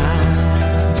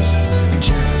times.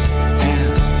 Just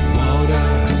add water,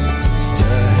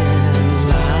 stirring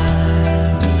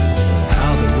lime.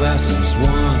 How the West was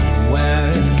won and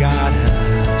where it got us.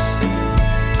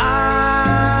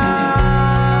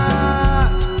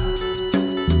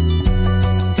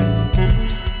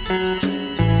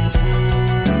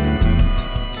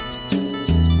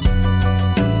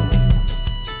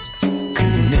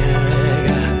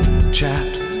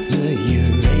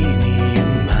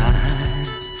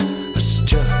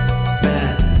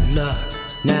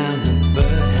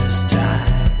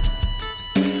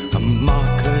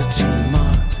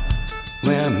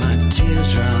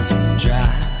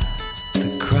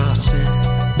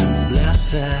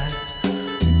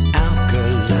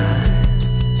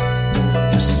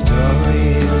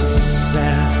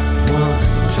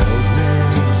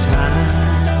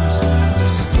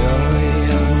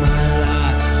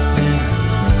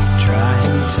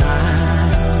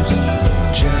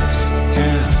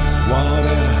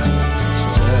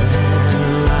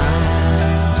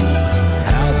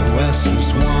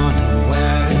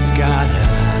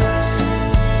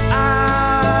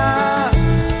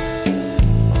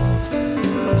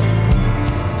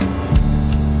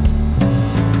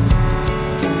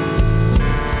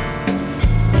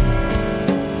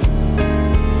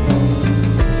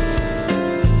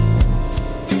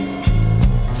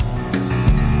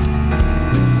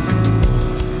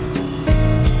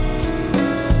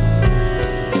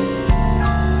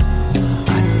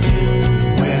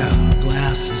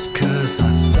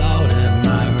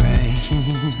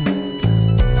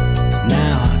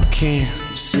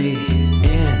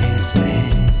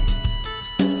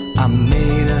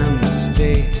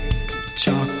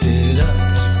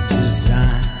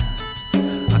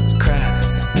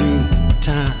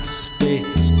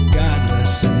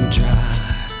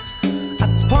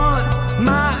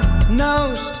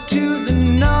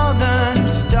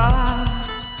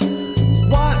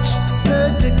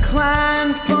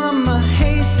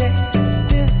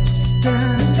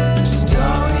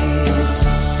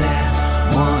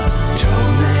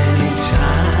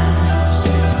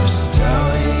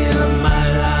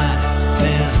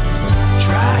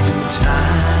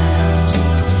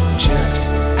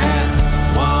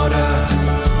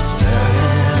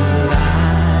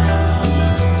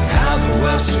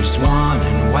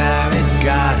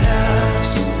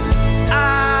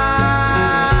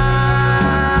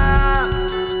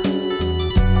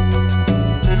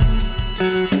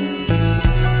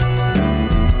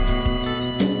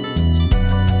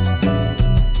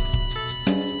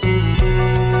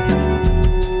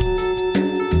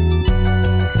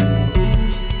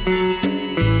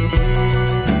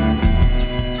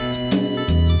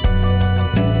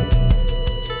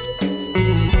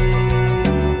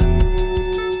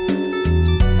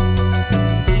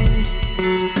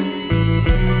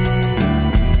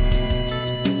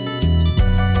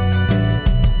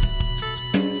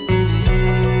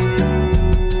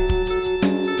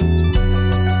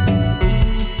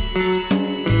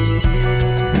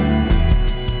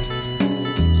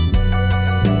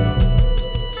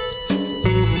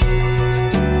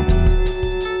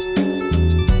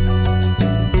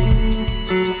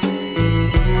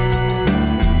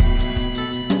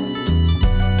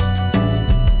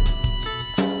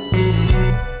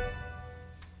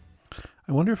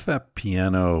 If that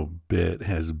piano bit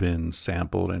has been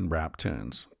sampled in rap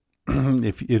tunes.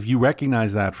 If you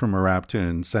recognize that from a rap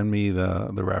tune, send me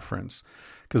the reference,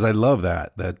 because I love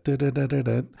that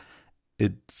da-da-da-da-da.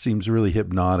 It seems really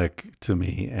hypnotic to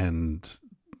me and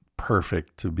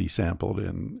perfect to be sampled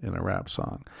in a rap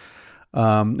song.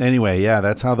 Anyway, yeah,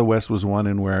 that's How the West Was Won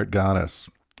and Where It Got Us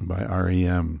by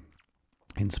R.E.M.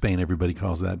 In Spain, everybody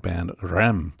calls that band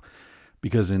REM.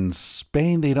 Because in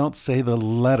Spain, they don't say the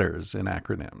letters in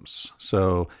acronyms.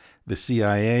 So the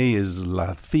CIA is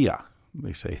La CIA.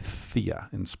 They say CIA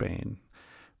in Spain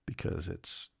because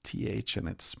it's TH and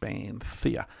it's Spain,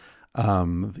 CIA.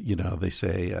 They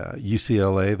say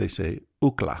UCLA, they say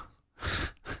UCLA.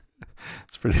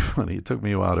 It's pretty funny. It took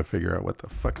me a while to figure out what the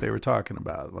fuck they were talking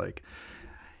about. Like,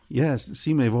 yes,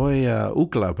 si me voy a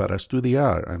UCLA para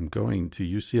estudiar. I'm going to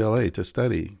UCLA to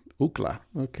study. UCLA.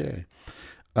 Okay.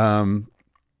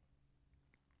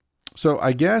 So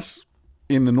I guess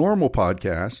in the normal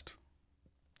podcast,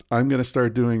 I'm going to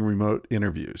start doing remote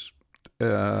interviews.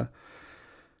 I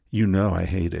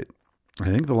hate it. I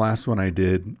think the last one I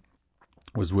did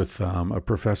was with a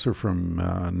professor from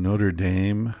Notre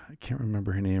Dame. I can't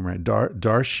remember her name right.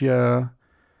 Darcia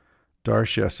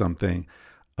something.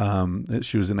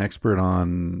 She was an expert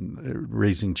on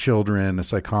raising children, a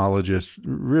psychologist,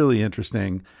 really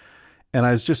interesting. And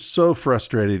I was just so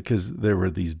frustrated because there were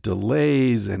these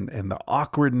delays and the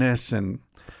awkwardness. And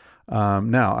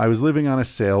now I was living on a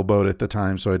sailboat at the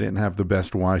time, so I didn't have the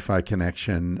best Wi-Fi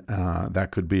connection. That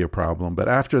could be a problem. But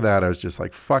after that, I was just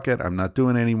like, fuck it. I'm not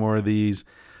doing any more of these.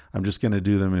 I'm just going to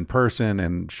do them in person.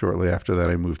 And shortly after that,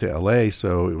 I moved to LA.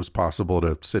 So it was possible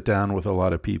to sit down with a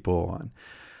lot of people.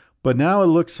 But now it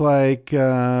looks like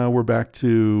we're back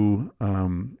to,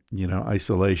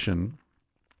 isolation,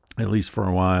 at least for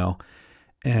a while.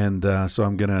 And so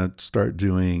I'm going to start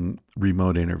doing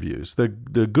remote interviews. The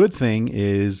good thing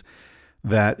is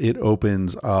that it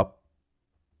opens up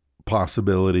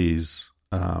possibilities,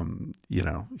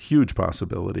 huge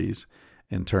possibilities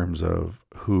in terms of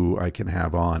who I can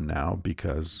have on now,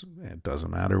 because it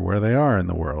doesn't matter where they are in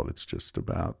the world. It's just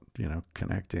about,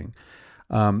 connecting.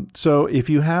 So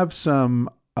if you have some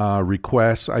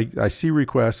requests, I see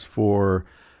requests for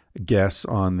guests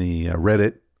on the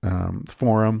Reddit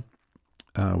forum,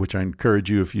 which I encourage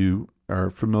you, if you are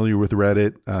familiar with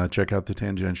Reddit, check out the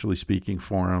Tangentially Speaking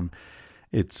forum.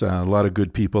 It's a lot of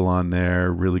good people on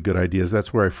there, really good ideas.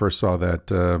 That's where I first saw that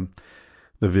the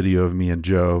video of me and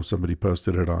Joe. Somebody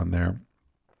posted it on there.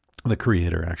 The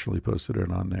creator actually posted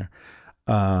it on there.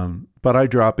 But I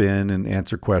drop in and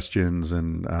answer questions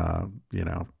and,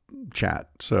 chat.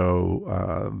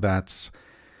 So that's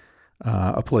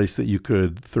a place that you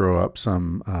could throw up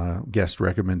some guest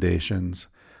recommendations.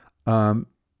 And,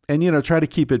 try to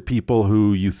keep it people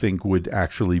who you think would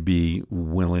actually be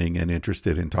willing and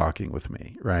interested in talking with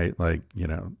me, right? Like,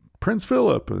 Prince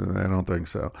Philip. I don't think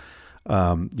so.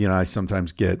 I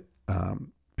sometimes get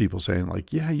people saying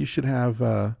like, yeah, you should have,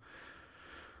 I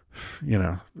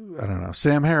don't know,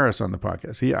 Sam Harris on the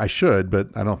podcast. I should, but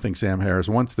I don't think Sam Harris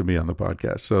wants to be on the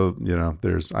podcast. So,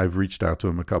 I've reached out to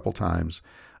him a couple times.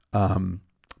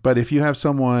 But if you have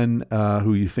someone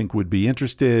who you think would be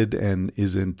interested and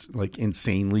isn't like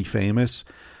insanely famous,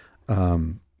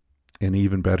 and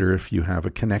even better if you have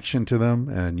a connection to them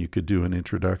and you could do an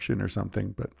introduction or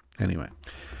something. But anyway,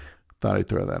 thought I'd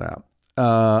throw that out.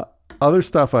 Other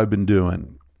stuff I've been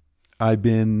doing. I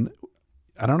don't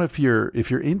know if you're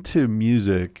into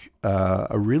music,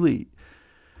 a really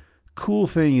cool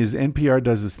thing is NPR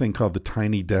does this thing called the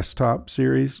Tiny Desktop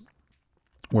series,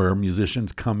 where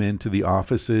musicians come into the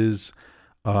offices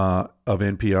of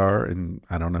NPR, and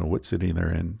I don't know what city they're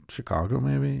in, Chicago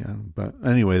maybe, but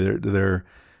anyway,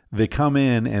 they come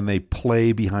in and they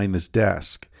play behind this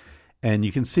desk, and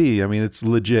you can see, I mean, it's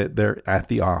legit. They're at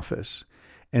the office,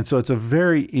 and so it's a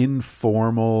very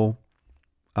informal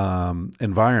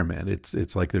environment.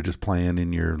 It's like they're just playing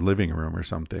in your living room or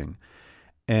something,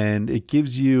 and it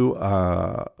gives you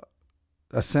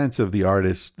a sense of the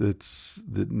artist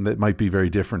that might be very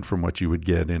different from what you would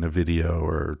get in a video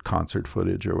or concert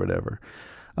footage or whatever.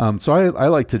 So I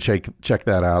like to check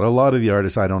that out. A lot of the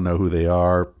artists, I don't know who they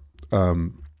are.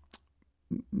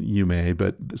 You may,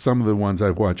 but some of the ones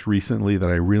I've watched recently that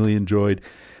I really enjoyed.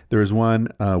 There was one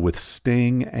with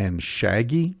Sting and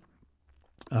Shaggy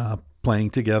playing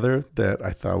together that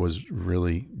I thought was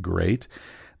really great.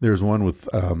 There's one with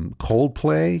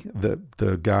Coldplay,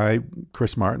 the guy,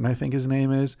 Chris Martin, I think his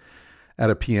name is, at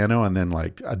a piano, and then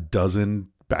like a dozen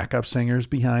backup singers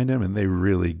behind him, and they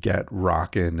really get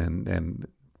rocking and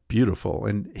beautiful.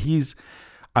 And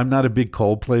I'm not a big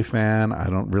Coldplay fan. I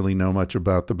don't really know much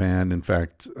about the band. In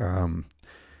fact,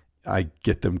 I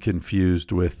get them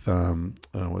confused with,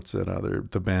 what's that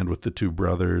the band with the two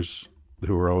brothers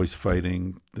who are always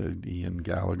fighting, the Ian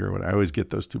Gallagher. I always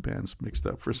get those two bands mixed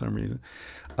up for some reason.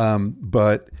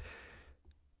 But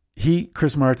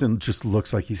Chris Martin just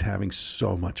looks like he's having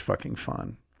so much fucking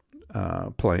fun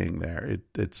playing there.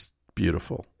 It's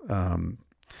beautiful.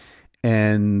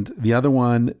 And the other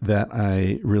one that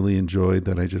I really enjoyed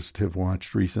that I just have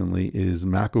watched recently is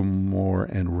Macklemore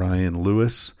and Ryan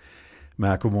Lewis.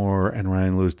 Macklemore and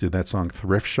Ryan Lewis did that song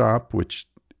Thrift Shop, which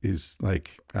is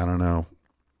like, I don't know,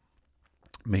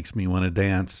 makes me want to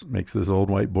dance, makes this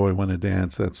old white boy want to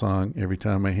dance, that song, every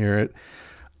time I hear it.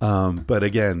 But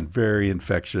again, very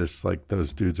infectious, like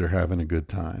those dudes are having a good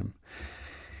time.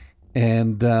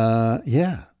 And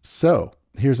so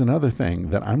here's another thing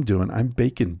that I'm doing. I'm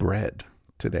baking bread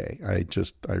today. I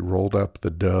rolled up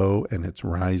the dough and it's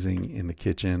rising in the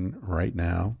kitchen right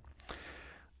now.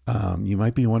 You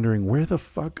might be wondering, where the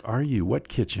fuck are you? What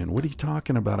kitchen? What are you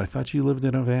talking about? I thought you lived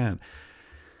in a van.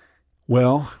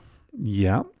 Well,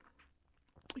 yeah.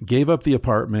 Gave up the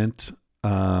apartment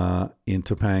in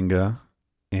Topanga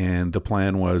and the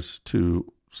plan was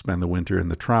to spend the winter in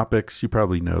the tropics. You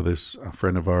probably know this. A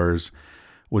friend of ours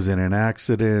was in an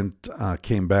accident,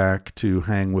 came back to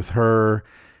hang with her.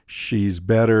 She's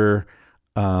better.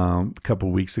 A couple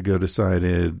of weeks ago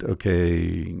decided,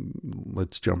 okay,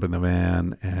 let's jump in the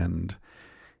van and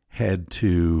head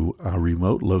to a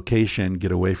remote location,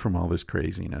 get away from all this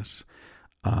craziness.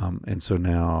 And so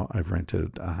now I've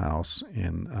rented a house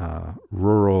in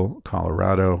rural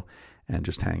Colorado and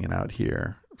just hanging out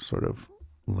here, sort of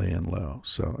laying low.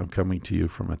 So I'm coming to you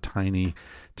from a tiny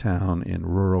town in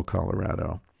rural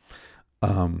Colorado.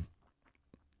 Kind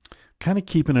of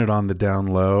keeping it on the down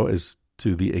low as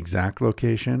to the exact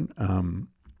location.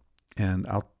 And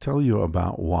I'll tell you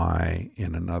about why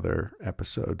in another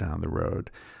episode down the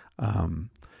road. I've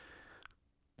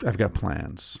got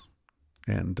plans,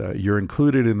 and you're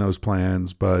included in those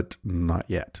plans, but not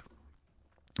yet.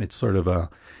 It's sort of a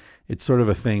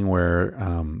thing where,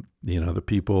 the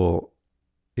people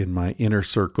in my inner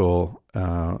circle,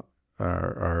 I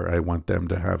want them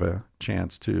to have a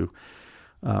chance to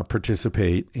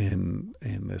participate in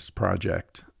this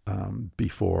project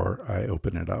before I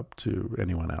open it up to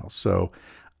anyone else. So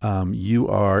you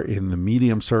are in the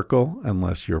medium circle,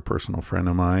 unless you're a personal friend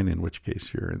of mine, in which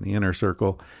case you're in the inner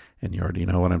circle and you already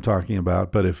know what I'm talking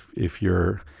about. But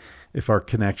if our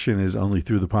connection is only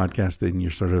through the podcast, then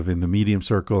you're sort of in the medium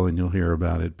circle and you'll hear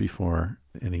about it before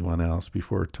anyone else,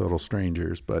 before total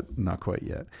strangers, but not quite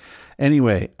yet.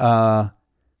 Anyway, I'm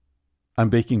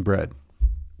baking bread,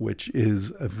 which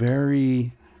is a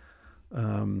very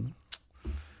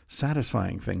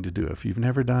satisfying thing to do. If you've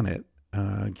never done it,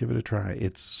 give it a try.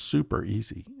 It's super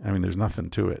easy. I mean, there's nothing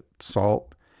to it.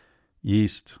 Salt,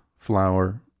 yeast,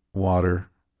 flour, water,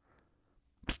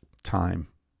 thyme,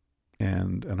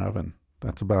 and an oven.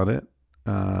 That's about it.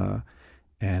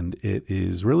 And it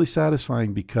is really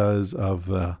satisfying because of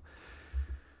the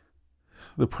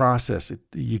process.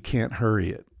 You can't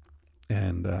hurry it.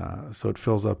 And so it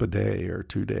fills up a day or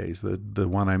 2 days. The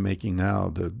one I'm making now,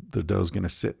 the dough's going to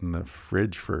sit in the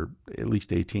fridge for at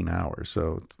least 18 hours.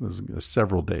 So it's a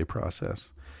several day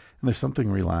process. And there's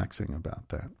something relaxing about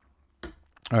that.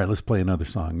 All right, let's play another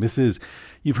song.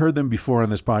 You've heard them before on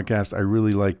this podcast. I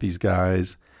really like these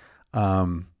guys.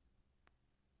 Hermanos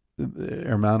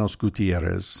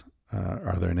Gutierrez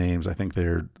are their names. I think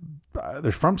they're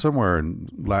from somewhere in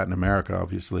Latin America,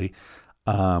 obviously.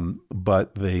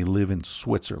 But they live in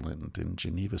Switzerland, in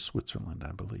Geneva, Switzerland,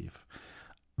 I believe.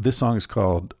 This song is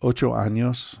called Ocho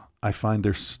Años. I find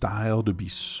their style to be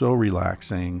so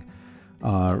relaxing,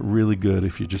 really good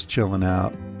if you're just chilling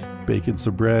out, baking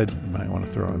some bread. You might want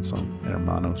to throw in some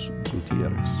Hermanos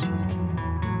Gutierrez.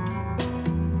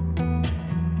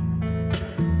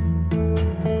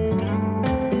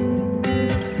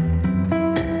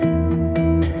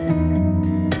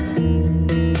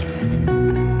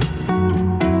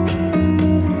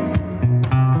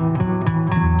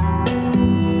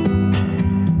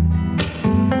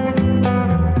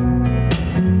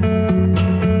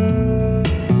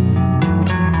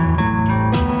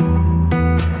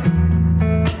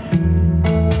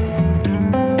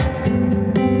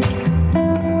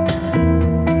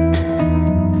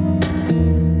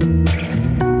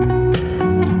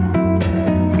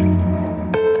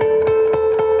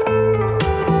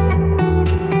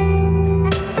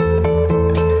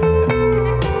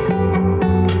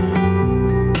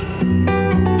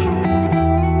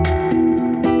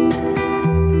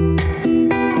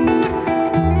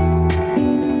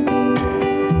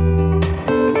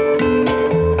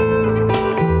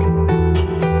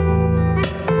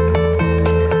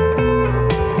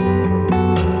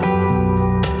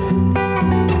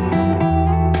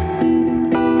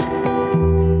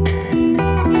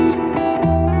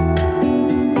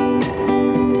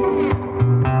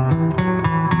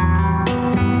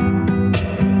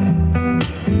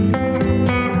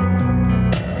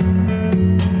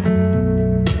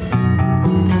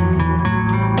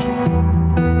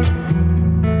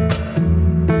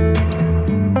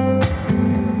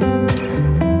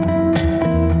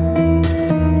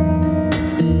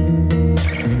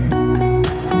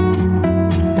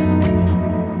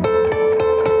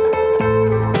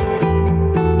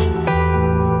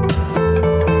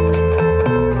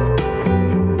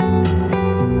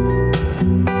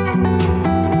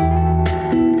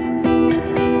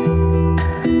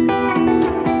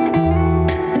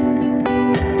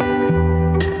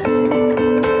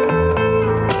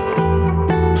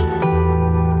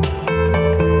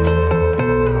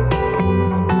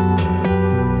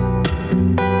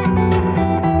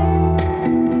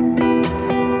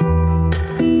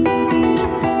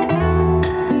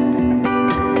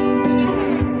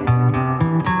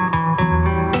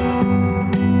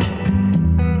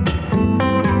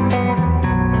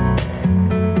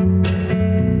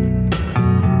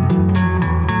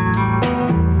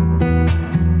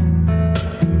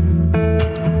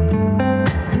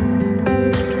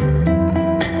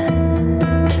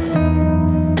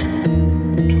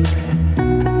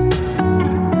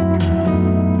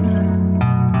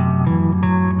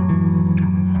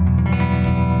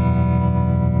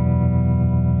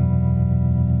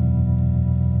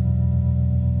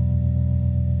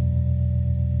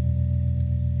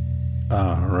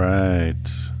 All right.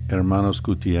 Hermanos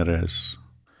Gutierrez,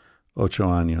 8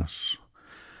 años.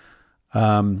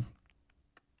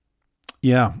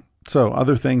 Yeah. So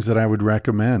other things that I would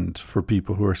recommend for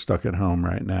people who are stuck at home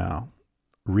right now: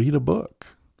 read a book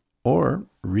or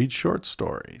read short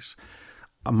stories.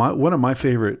 One of my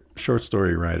favorite short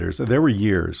story writers, there were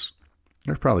years,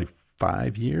 there's probably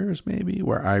 5 years maybe,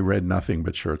 where I read nothing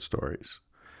but short stories.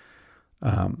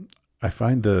 I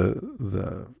find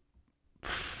the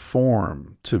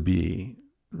form to be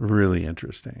really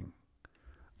interesting,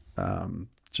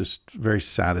 just very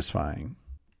satisfying.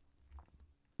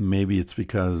 Maybe it's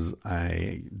because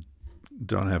I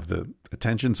don't have the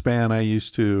attention span I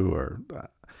used to, or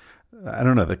I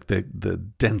don't know, the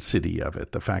density of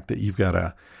it, the fact that you've got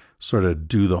to sort of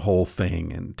do the whole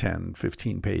thing in 10,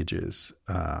 15 pages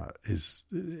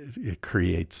it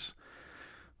creates,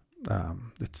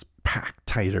 it's packed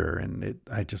tighter, and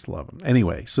I just love them.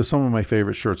 Anyway, so some of my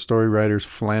favorite short story writers: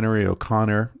 Flannery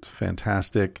O'Connor,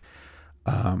 fantastic.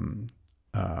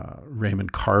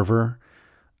 Raymond Carver.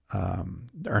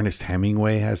 Ernest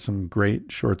Hemingway has some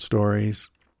great short stories.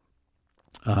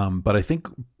 But I think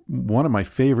one of my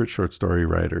favorite short story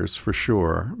writers, for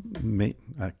sure,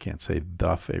 I can't say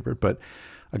the favorite, but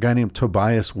a guy named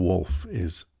Tobias Wolff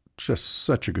is just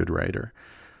such a good writer.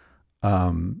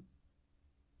 One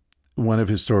of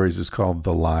his stories is called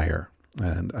The Liar,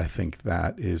 and I think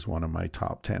that is one of my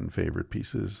top 10 favorite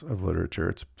pieces of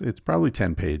literature. It's probably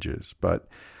 10 pages, but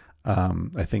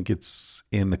I think it's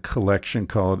in the collection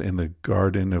called In the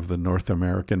Garden of the North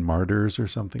American Martyrs or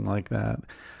something like that.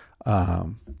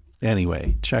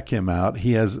 Anyway, check him out.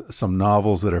 He has some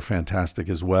novels that are fantastic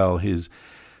as well. His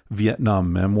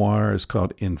Vietnam memoir is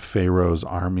called In Pharaoh's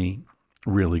Army.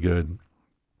 Really good.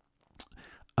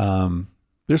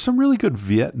 There's some really good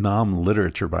Vietnam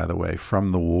literature, by the way,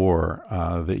 from the war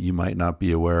that you might not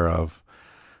be aware of.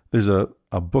 There's a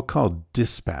book called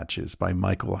Dispatches by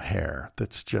Michael Hare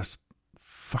that's just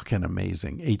fucking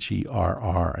amazing.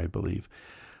 Herr, I believe.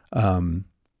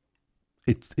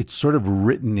 It's sort of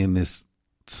written in this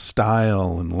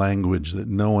style and language that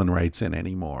no one writes in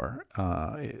anymore.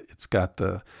 It's got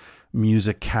the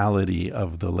musicality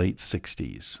of the late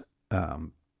 60s.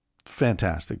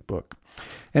 Fantastic book.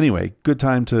 Anyway, good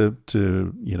time to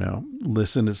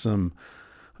listen to some,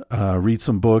 read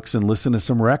some books and listen to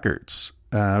some records.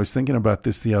 I was thinking about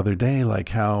this the other day, like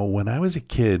how when I was a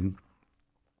kid,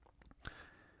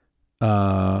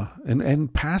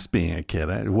 and past being a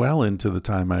kid, well into the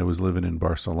time I was living in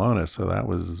Barcelona, so that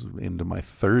was into my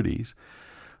 30s.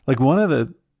 Like one of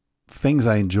the things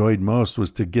I enjoyed most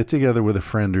was to get together with a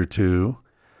friend or two,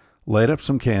 light up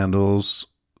some candles,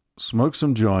 smoke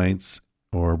some joints,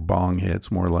 or bong hits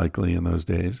more likely in those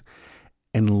days,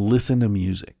 and listen to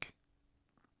music.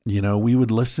 You know, we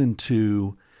would listen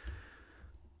to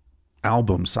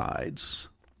album sides,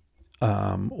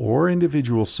 or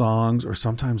individual songs, or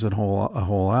sometimes a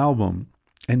whole album,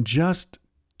 and just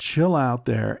chill out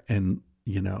there and,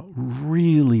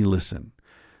 really listen.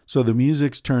 So the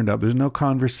music's turned up. There's no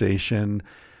conversation.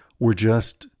 We're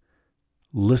just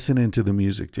listening to the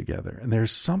music together. And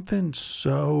there's something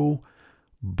so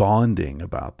bonding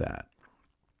about that.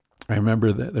 I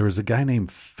remember that there was a guy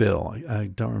named Phil. I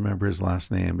don't remember his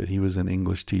last name, but he was an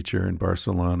English teacher in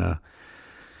Barcelona.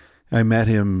 I met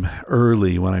him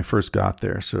early when I first got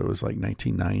there, so it was like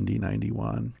 1990,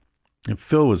 91. And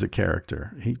Phil was a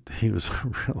character. He was a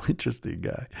real interesting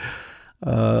guy.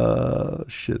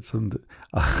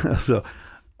 So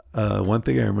one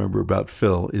thing I remember about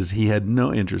Phil is he had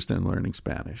no interest in learning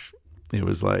Spanish. It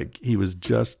was like he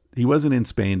wasn't in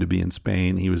Spain to be in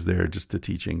Spain. He was there just to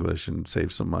teach English and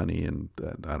save some money. And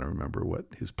I don't remember what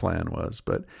his plan was,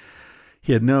 but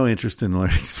he had no interest in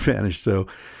learning Spanish. So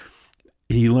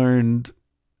he learned,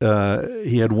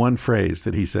 he had one phrase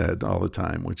that he said all the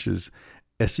time, which is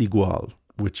es igual,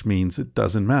 which means it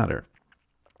doesn't matter.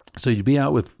 So you'd be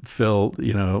out with Phil,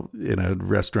 in a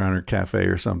restaurant or cafe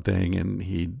or something, and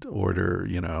he'd order,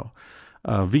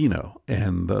 vino.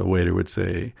 And the waiter would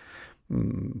say,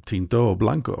 tinto o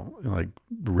blanco, like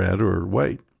red or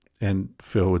white. And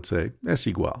Phil would say, es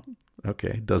igual.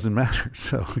 Okay, doesn't matter.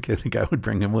 So the guy would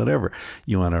bring him whatever.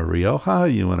 You want a Rioja?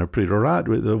 You want a Priorat?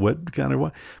 What kind of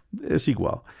what? Es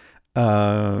igual.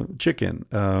 Chicken,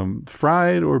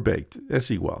 fried or baked? Es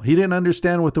igual. He didn't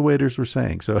understand what the waiters were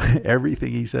saying. So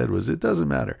everything he said was, it doesn't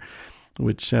matter,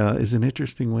 which is an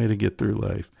interesting way to get through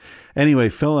life. Anyway,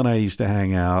 Phil and I used to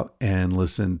hang out and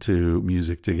listen to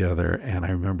music together. And I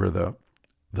remember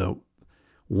the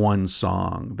one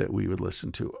song that we would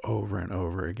listen to over and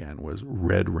over again was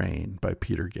Red Rain by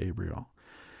Peter Gabriel.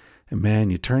 And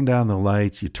man, you turn down the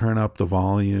lights, you turn up the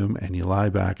volume, and you lie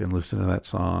back and listen to that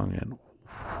song, and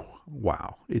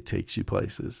wow, it takes you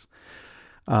places.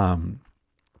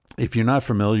 If you're not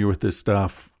familiar with this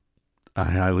stuff, I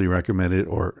highly recommend it,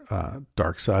 or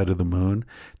Dark Side of the Moon.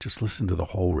 Just listen to the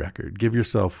whole record. Give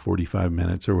yourself 45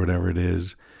 minutes or whatever it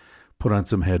is. Put on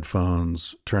some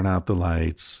headphones, turn out the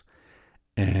lights,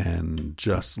 and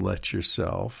just let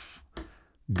yourself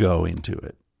go into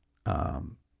it.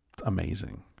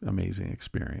 Amazing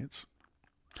experience.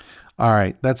 All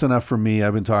right, that's enough for me.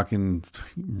 I've been talking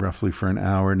roughly for an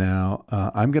hour now.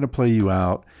 I'm going to play you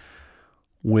out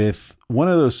with one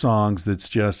of those songs that's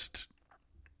just,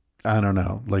 I don't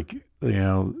know, like, you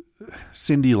know,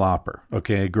 Cyndi Lauper.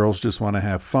 Okay, girls just want to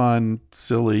have fun,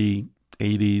 silly,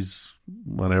 80s,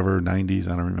 whatever, 90s.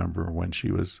 I don't remember when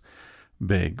she was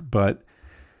big, but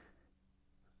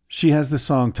she has this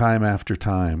song Time After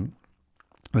Time.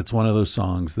 It's one of those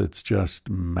songs that's just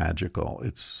magical.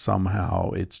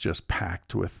 It's just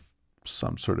packed with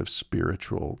some sort of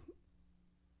spiritual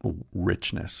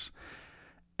richness.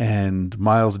 And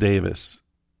Miles Davis,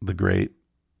 the great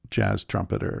jazz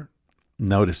trumpeter,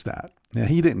 noticed that. Now,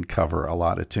 he didn't cover a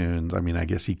lot of tunes. I mean, I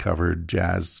guess he covered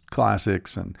jazz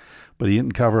classics, but he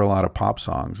didn't cover a lot of pop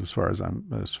songs as far as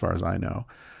I know.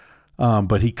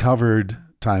 But he covered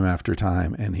Time After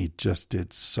Time, and he just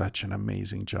did such an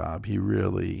amazing job. He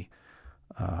really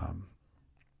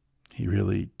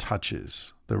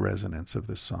touches the resonance of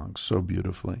this song so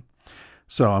beautifully.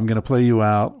 So I'm going to play you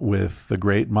out with the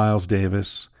great Miles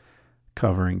Davis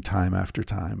covering Time After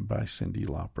Time by Cyndi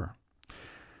Lauper.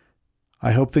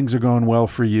 I hope things are going well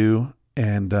for you.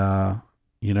 And,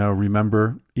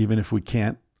 remember, even if we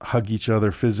can't hug each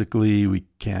other physically,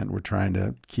 we're trying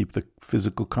to keep the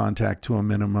physical contact to a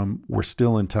minimum. We're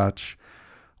still in touch.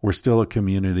 We're still a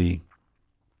community.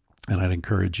 And I'd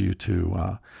encourage you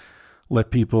to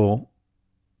let people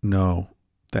know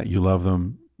that you love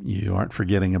them. You aren't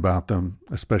forgetting about them,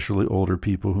 especially older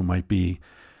people who might be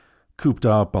cooped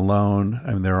up, alone,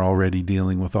 and they're already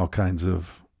dealing with all kinds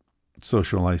of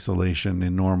social isolation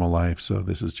in normal life. So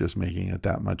this is just making it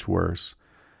that much worse.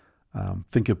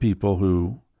 Think of people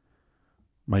who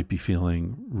might be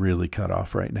feeling really cut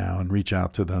off right now, and reach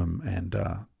out to them and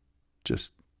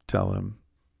just tell them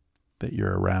that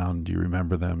you're around, you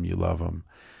remember them, you love them.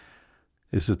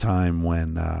 It's a time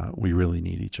when we really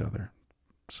need each other.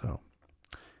 So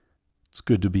it's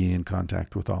good to be in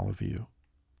contact with all of you.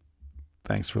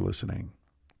 Thanks for listening.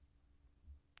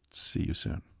 See you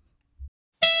soon.